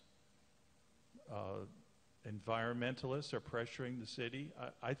 Because environmentalists are pressuring the city.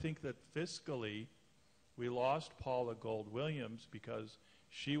 I think that fiscally, we lost Paula Gold Williams because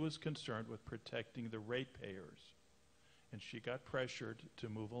she was concerned with protecting the ratepayers. And she got pressured to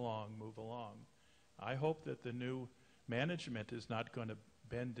move along, move along. I hope that the new management is not going to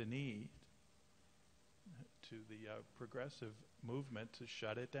bend a knee to the progressive movement to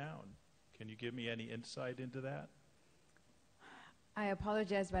shut it down. Can you give me any insight into that? I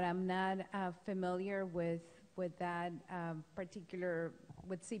apologize, but I'm not familiar with that particular,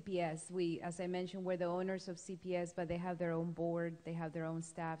 with CPS. We, as I mentioned, we're the owners of CPS, but they have their own board, they have their own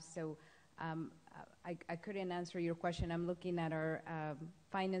staff, so I couldn't answer your question. I'm looking at our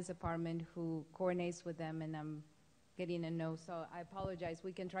finance department who coordinates with them, and I'm getting a no, so I apologize.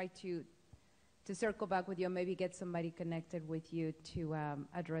 We can try to circle back with you, and maybe get somebody connected with you to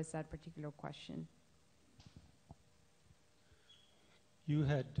address that particular question. You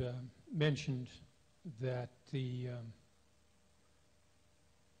had mentioned that the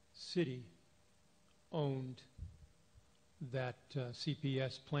city owned that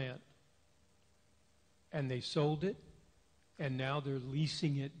CPS plant, and they sold it, and now they're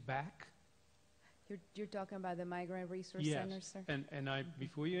leasing it back? You're talking about the Migrant Resource Yes. Center, sir? And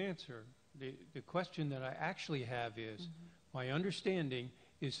before you answer, the question that I actually have is, my understanding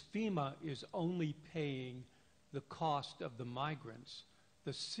is FEMA is only paying the cost of the migrants.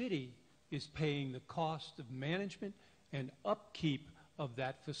 The city is paying the cost of management and upkeep of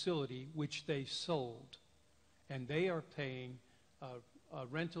that facility, which they sold. And they are paying a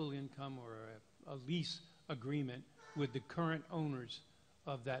rental income or a lease agreement with the current owners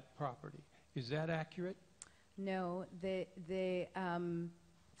of that property. Is that accurate? No, the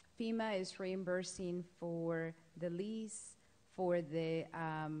FEMA is reimbursing for the lease, for the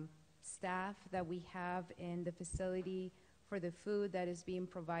staff that we have in the facility, for the food that is being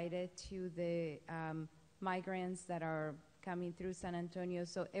provided to the migrants that are coming through San Antonio.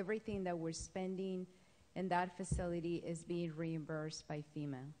 So everything that we're spending in that facility is being reimbursed by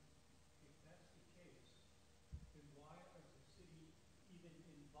FEMA. If that's the case, then why is the city even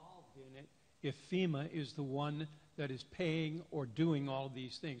involved in it if FEMA is the one that is paying or doing all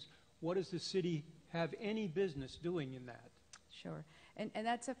these things? What does the city have any business doing in that? Sure. And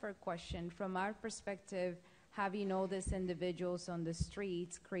that's a fair question. From our perspective, having all these individuals on the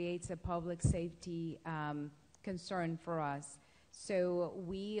streets creates a public safety concern for us. So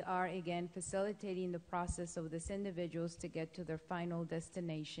we are, again, facilitating the process of these individuals to get to their final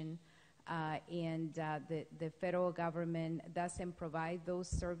destination. The federal government doesn't provide those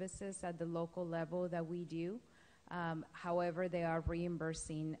services at the local level that we do. However, they are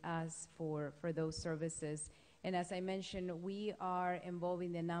reimbursing us for those services. And as I mentioned, we are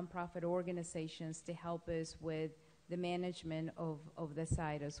involving the nonprofit organizations to help us with the management of the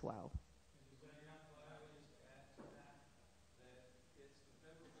site as well. And does that not allow us to add to that it's the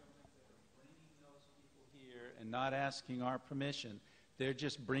federal government that are bringing those people here and not asking our permission? They're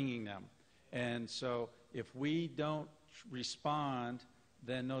just bringing them. And so if we don't respond,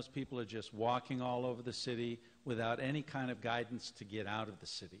 then those people are just walking all over the city without any kind of guidance to get out of the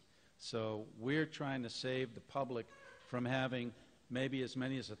city. So we're trying to save the public from having maybe as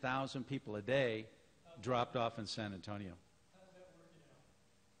many as 1,000 people a day dropped off in San Antonio. How's that working out?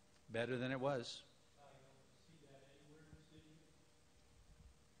 Better than it was. I don't see that anywhere in the city.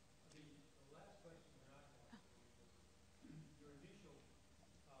 The last question that I have is your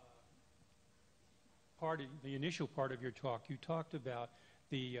initial part of your talk, you talked about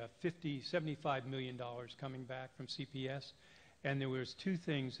the $75 million coming back from CPS. And there was two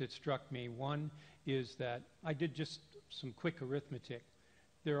things that struck me. One is that I did just some quick arithmetic.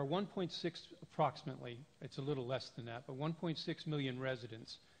 There are 1.6 approximately, it's a little less than that, but 1.6 million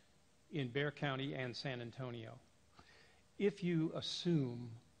residents in Bexar County and San Antonio. If you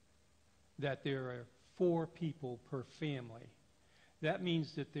assume that there are 4 people per family, that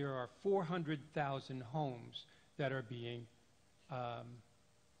means that there are 400,000 homes that are being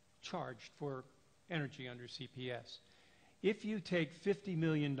charged for energy under CPS. If you take $50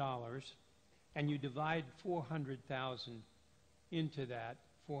 million and you divide 400,000 into that,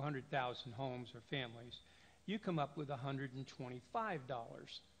 400,000 homes or families, you come up with $125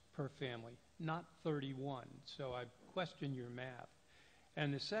 per family, not 31. So I question your math.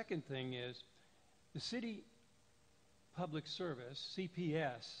 And the second thing is the city public service,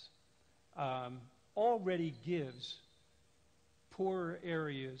 CPS, already gives poorer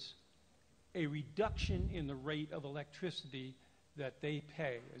areas a reduction in the rate of electricity that they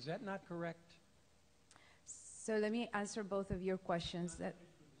pay. Is that not correct? So let me answer both of your questions.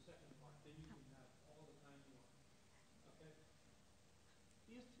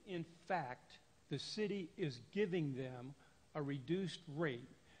 If, in fact, the city is giving them a reduced rate,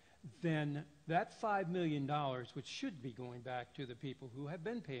 then that $5 million, which should be going back to the people who have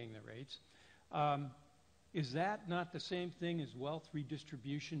been paying the rates, is that not the same thing as wealth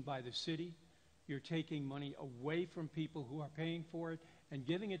redistribution by the city? You're taking money away from people who are paying for it and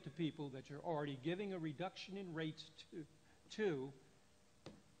giving it to people that you're already giving a reduction in rates to,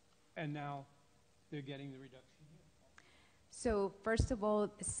 and now they're getting the reduction here? So first of all,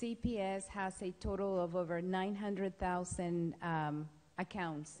 CPS has a total of over 900,000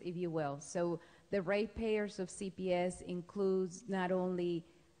 accounts, if you will. So the ratepayers of CPS includes not only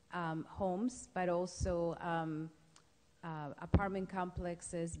homes, but also apartment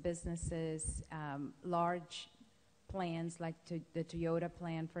complexes, businesses, large plans like the Toyota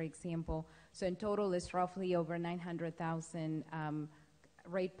plan, for example. So in total, it's roughly over 900,000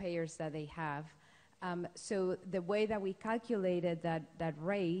 ratepayers that they have. So the way that we calculated that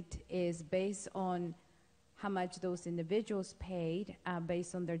rate is based on how much those individuals paid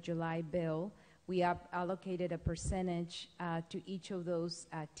based on their July bill. We allocated a percentage to each of those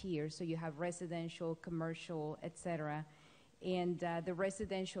tiers. So you have residential, commercial, et cetera. And the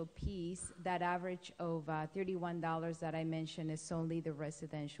residential piece, that average of $31 that I mentioned is only the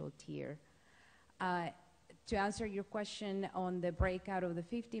residential tier. To answer your question on the breakout of the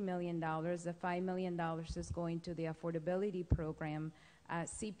 $50 million, the $5 million is going to the affordability program.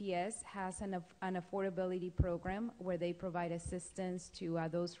 CPS has an affordability program where they provide assistance to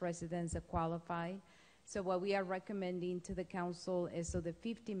those residents that qualify. So what we are recommending to the council is, so the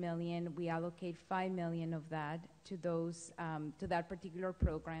 $50 million, we allocate $5 million of that to those to that particular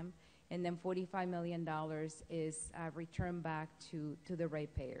program, and then $45 million is returned back to the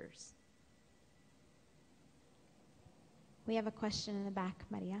ratepayers. We have a question in the back,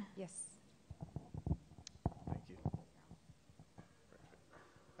 Maria. Yes. Thank you.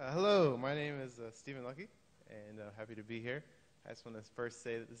 Hello, my name is Stephen Lucky, and happy to be here. I just want to first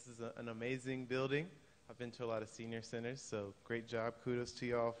say that this is an amazing building. I've been to a lot of senior centers, so great job. Kudos to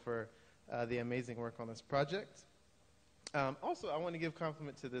y'all for the amazing work on this project. Also, I want to give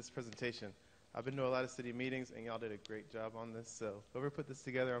compliment to this presentation. I've been to a lot of city meetings, and y'all did a great job on this. So whoever put this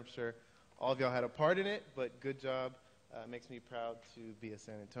together, I'm sure all of y'all had a part in it, but good job. Makes me proud to be a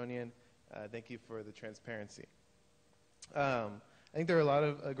San Antonian. Thank you for the transparency. I think there are a lot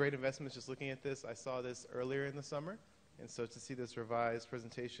of great investments just looking at this. I saw this earlier in the summer, and so to see this revised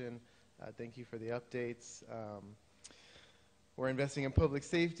presentation, thank you for the updates. We're investing in public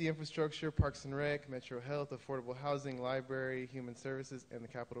safety, infrastructure, parks and rec, metro health, affordable housing, library, human services, and the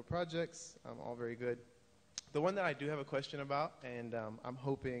capital projects. All very good. The one that I do have a question about, and I'm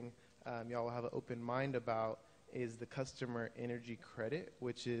hoping y'all will have an open mind about, is the customer energy credit,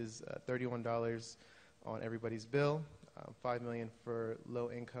 which is $31 on everybody's bill, $5 million for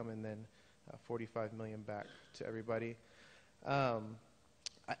low income, and then $45 million back to everybody.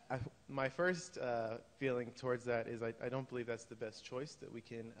 My first feeling towards that is I don't believe that's the best choice, that we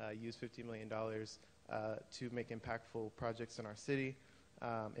can use $50 million to make impactful projects in our city.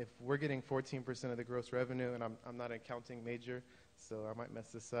 If we're getting 14% of the gross revenue, and I'm not an accounting major, so I might mess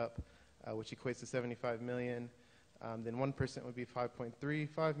this up, which equates to $75 million, then 1% would be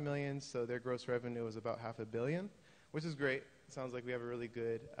 $5.35 million, so their gross revenue is about $500 million, which is great. It sounds like we have a really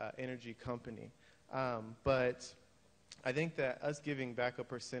good energy company. But I think that us giving back a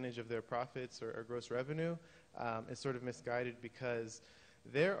percentage of their profits or gross revenue is sort of misguided, because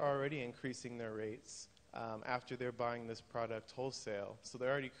they're already increasing their rates after they're buying this product wholesale. So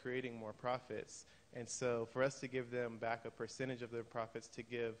they're already creating more profits. And so for us to give them back a percentage of their profits to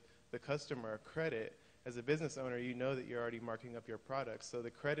give the customer a credit, as a business owner, you know that you're already marking up your products. So the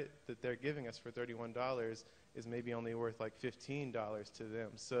credit that they're giving us for $31 is maybe only worth like $15 to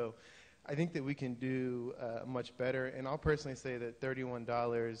them. So I think that we can do much better. And I'll personally say that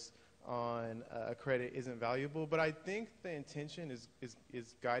 $31 on a credit isn't valuable. But I think the intention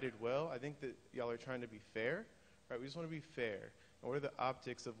is guided well. I think that y'all are trying to be fair, right? We just want to be fair. And what are the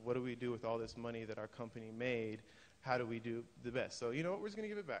optics of what do we do with all this money that our company made? How do we do the best? So you know what? We're just going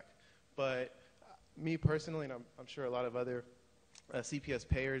to give it back. But me personally, and I'm sure a lot of other CPS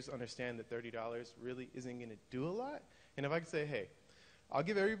payers understand that $30 really isn't going to do a lot. And if I could say, hey, I'll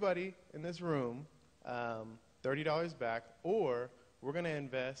give everybody in this room $30 back, or we're going to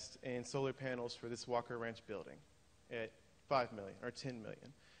invest in solar panels for this Walker Ranch building at $5 million or $10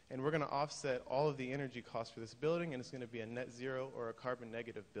 million. And we're going to offset all of the energy costs for this building, and it's going to be a net zero or a carbon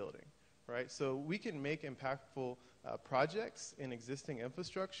negative building, right? So we can make impactful projects in existing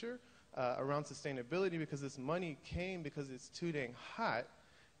infrastructure around sustainability, because this money came because it's too dang hot,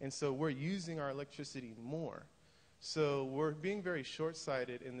 and so we're using our electricity more. So we're being very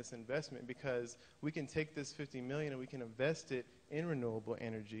short-sighted in this investment, because we can take this $50 million and we can invest it in renewable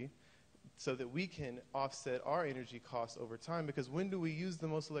energy so that we can offset our energy costs over time. Because when do we use the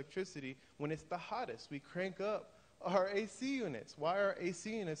most electricity? When it's the hottest. We crank up our AC units. Why are AC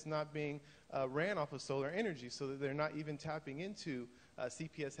units not being ran off of solar energy, so that they're not even tapping into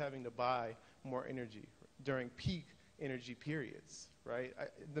CPS having to buy more energy during peak energy periods, right?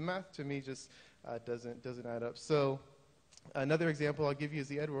 The math to me just doesn't add up. So another example I'll give you is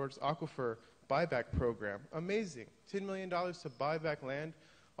the Edwards Aquifer buyback program. Amazing. $10 million to buy back land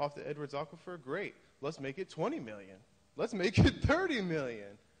off the Edwards Aquifer. Great. Let's make it $20 million. Let's make it $30 million,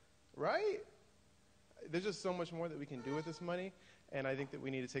 right? There's just so much more that we can do with this money, and I think that we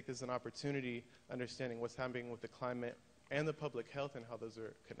need to take this as an opportunity, understanding what's happening with the climate and the public health and how those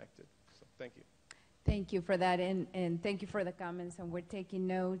are connected. So thank you. Thank you for that, and thank you for the comments, and we're taking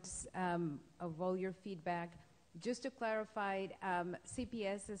notes of all your feedback. Just to clarify,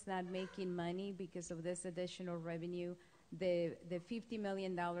 CPS is not making money because of this additional revenue. The $50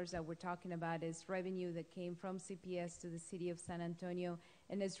 million that we're talking about is revenue that came from CPS to the city of San Antonio,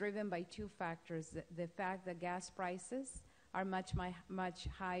 and is driven by two factors. The fact that gas prices are much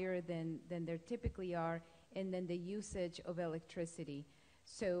higher than they typically are, and then the usage of electricity.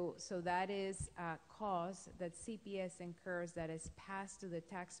 So that is a cost that CPS incurs that is passed to the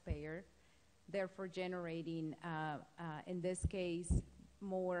taxpayer, therefore generating, in this case,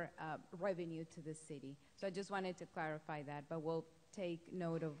 more revenue to the city. So I just wanted to clarify that, but we'll take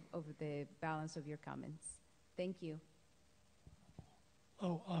note of the balance of your comments. Thank you.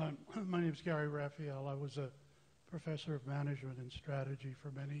 My name is Gary Raphael. I was a professor of management and strategy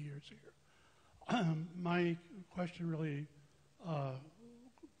for many years here. My question really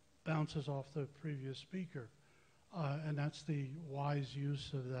bounces off the previous speaker, and that's the wise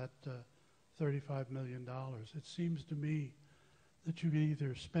use of that $35 million. It seems to me that you can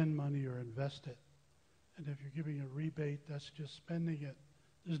either spend money or invest it. And if you're giving a rebate, that's just spending it.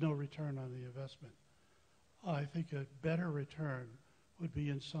 There's no return on the investment. I think a better return would be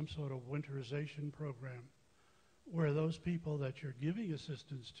in some sort of winterization program where those people that you're giving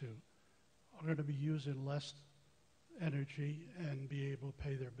assistance to are going to be using less energy and be able to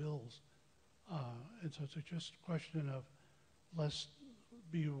pay their bills. And so it's just a question of let's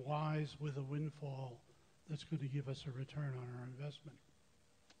be wise with a windfall that's going to give us a return on our investment.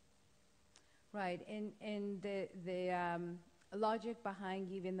 Right, and the logic behind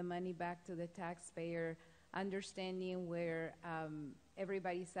giving the money back to the taxpayer, understanding where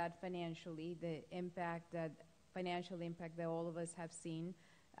everybody's at financially, the financial impact that all of us have seen.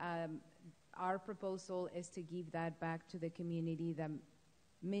 Our proposal is to give that back to the community that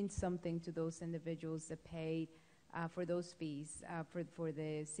means something to those individuals that pay for those fees, for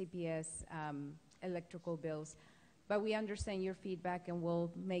the CPS electrical bills. But we understand your feedback, and we'll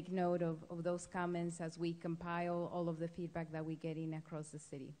make note of those comments as we compile all of the feedback that we're getting across the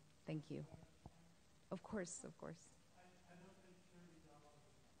city. Thank you. Of course, of course. I don't think $30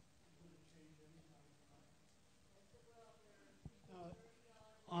 would change anything.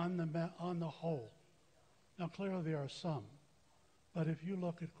 On the whole. Now, clearly there are some, but if you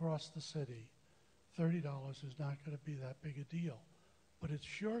look across the city, $30 is not going to be that big a deal. But it's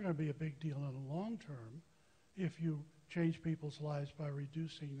sure going to be a big deal in the long term if you change people's lives by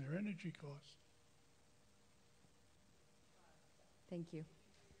reducing their energy costs. Thank you.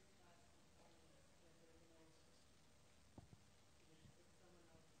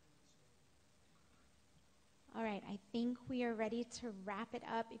 All right, I think we are ready to wrap it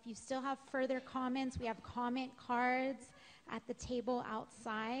up. If you still have further comments, we have comment cards at the table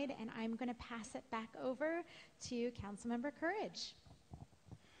outside, and I'm going to pass it back over to Councilmember Courage.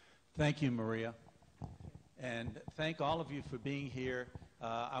 Thank you, Maria. And thank all of you for being here.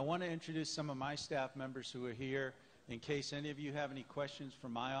 I want to introduce some of my staff members who are here. In case any of you have any questions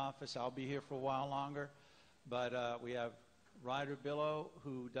from my office, I'll be here for a while longer. But we have Ryder Billow,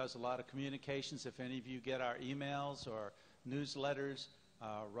 who does a lot of communications. If any of you get our emails or newsletters,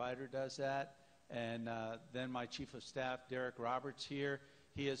 Ryder does that. And then my Chief of Staff, Derek Roberts, here.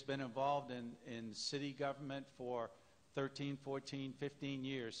 He has been involved in city government for 13, 14, 15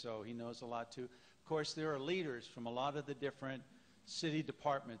 years, so he knows a lot too. Of course, there are leaders from a lot of the different city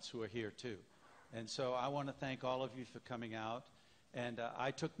departments who are here too. And so I want to thank all of you for coming out. And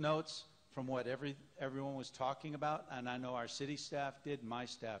I took notes from what everyone was talking about, and I know our city staff did, my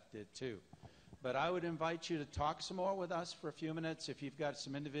staff did too. But I would invite you to talk some more with us for a few minutes if you've got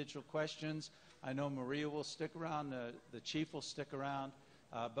some individual questions. I know Maria will stick around, the chief will stick around,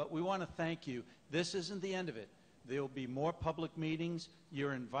 but we want to thank you. This isn't the end of it. There will be more public meetings.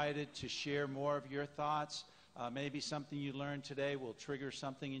 You're invited to share more of your thoughts. Maybe something you learned today will trigger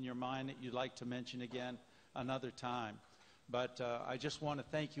something in your mind that you'd like to mention again another time. But I just want to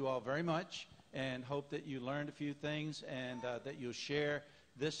thank you all very much and hope that you learned a few things and that you'll share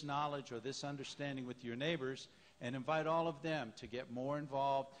this knowledge or this understanding with your neighbors and invite all of them to get more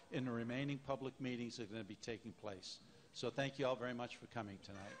involved in the remaining public meetings that are going to be taking place. So thank you all very much for coming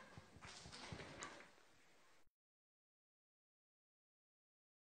tonight.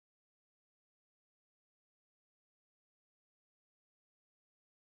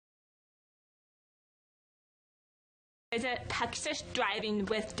 Visit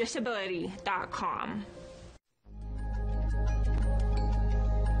TexasDrivingWithDisability.com.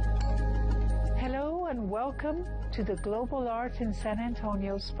 Hello and welcome to the Global Art in San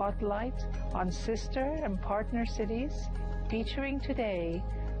Antonio Spotlight on Sister and Partner Cities, featuring today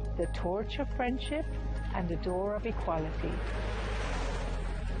the Torch of Friendship and the Door of Equality.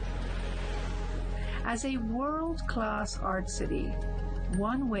 As a world-class art city,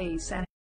 one way San